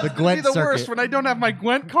 Oh, The that's gonna be Gwent the circuit. worst when I don't have my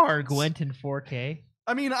Gwent cards. Gwent in 4K.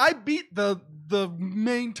 I mean, I beat the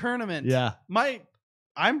main tournament. Yeah.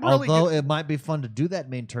 I'm really Although good. it might be fun to do that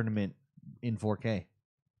main tournament in 4K.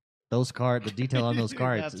 The detail on those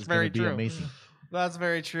cards That's is very going to be true. amazing. That's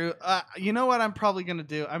very true. You know what I'm probably going to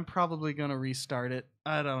do? I'm probably going to restart it.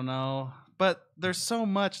 I don't know. But there's so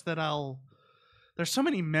much that there's so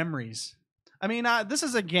many memories. I mean, this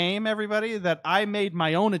is a game, everybody, that I made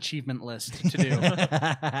my own achievement list to do.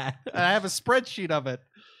 I have a spreadsheet of it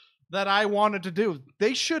that I wanted to do.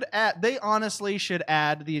 They honestly should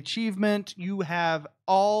add the achievement. You have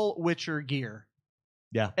all Witcher gear.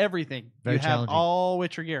 Yeah. Everything. Very you have challenging. all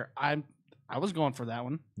Witcher gear. I was going for that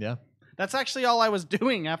one. Yeah. That's actually all I was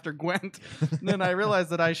doing after Gwent. And then I realized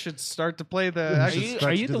that I should start to play the.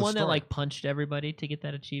 Are you the one that like punched everybody to get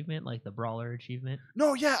that achievement, like the brawler achievement?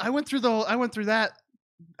 No, yeah, I went through that.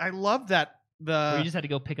 I love that. Where you just had to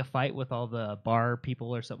go pick a fight with all the bar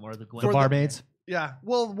people or something, or the Gwent. The barmaids. Yeah.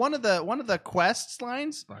 Well, one of the quests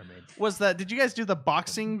lines was that. Did you guys do the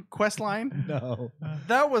boxing quest line? No.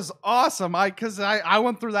 That was awesome. I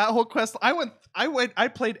went through that whole quest. I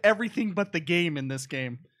played everything but the game in this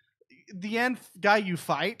game. The end guy you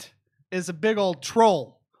fight is a big old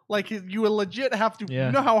troll. Like you would legit have to. Yeah.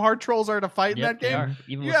 You know how hard trolls are to fight in that they game. are,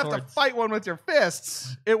 even You with have swords. to fight one with your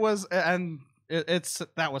fists. It was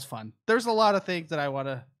that was fun. There's a lot of things that I want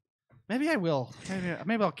to. Maybe I will.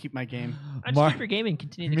 Maybe I'll keep my game. I just keep your game and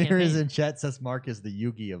continue the Mirrors campaign. in chat says Mark is the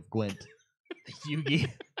Yugi of Gwent. Yugi.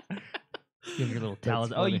 You have your little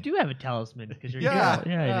talisman. Oh, funny. you do have a talisman because you're Yeah.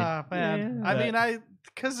 yeah, Man. yeah. I mean,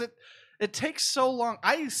 because it takes so long.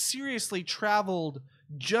 I seriously traveled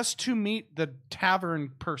just to meet the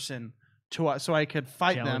tavern person so I could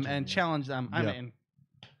fight them and challenge them. I Yeah. mean,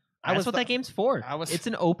 That's what that game's for. It's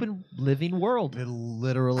an open living world. It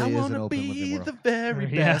literally I is an want to open living be world. the very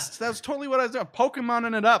Yeah. best. That was totally what I was doing.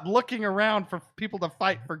 Pokemoning it up, looking around for people to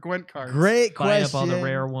fight for Gwent cards. Great Buying question. up all the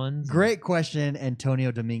rare ones. Great question,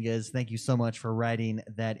 Antonio Dominguez. Thank you so much for writing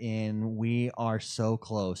that in. We are so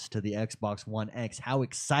close to the Xbox One X. How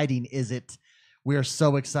exciting is it? We are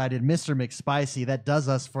so excited. Mr. McSpicy, that does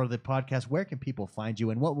us for the podcast. Where can people find you,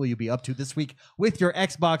 and what will you be up to this week with your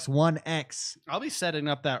Xbox One X? I'll be setting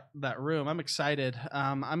up that room. I'm excited.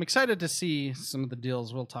 I'm excited to see some of the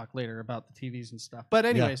deals. We'll talk later about the TVs and stuff. But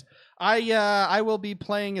anyways, I will be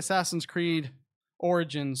playing Assassin's Creed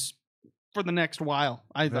Origins for the next while.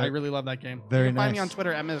 I really love that game. Very you can find me nice. on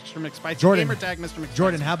Twitter at Mr. McSpicy. Jordan. Gamertag Mr. McSpicy.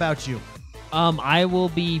 Jordan, how about you? I will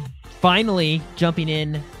be finally jumping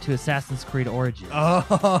in to Assassin's Creed Origins.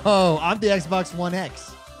 Oh, I'm the Xbox One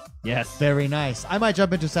X. Yes. Very nice. I might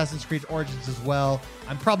jump into Assassin's Creed Origins as well.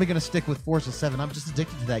 I'm probably going to stick with Forza 7. I'm just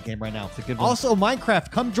addicted to that game right now. It's a good one. Also,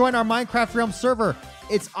 Minecraft. Come join our Minecraft Realm server.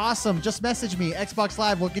 It's awesome. Just message me. Xbox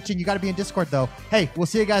Live. We'll get you. You got to be in Discord, though. Hey, we'll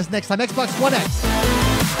see you guys next time. Xbox One X.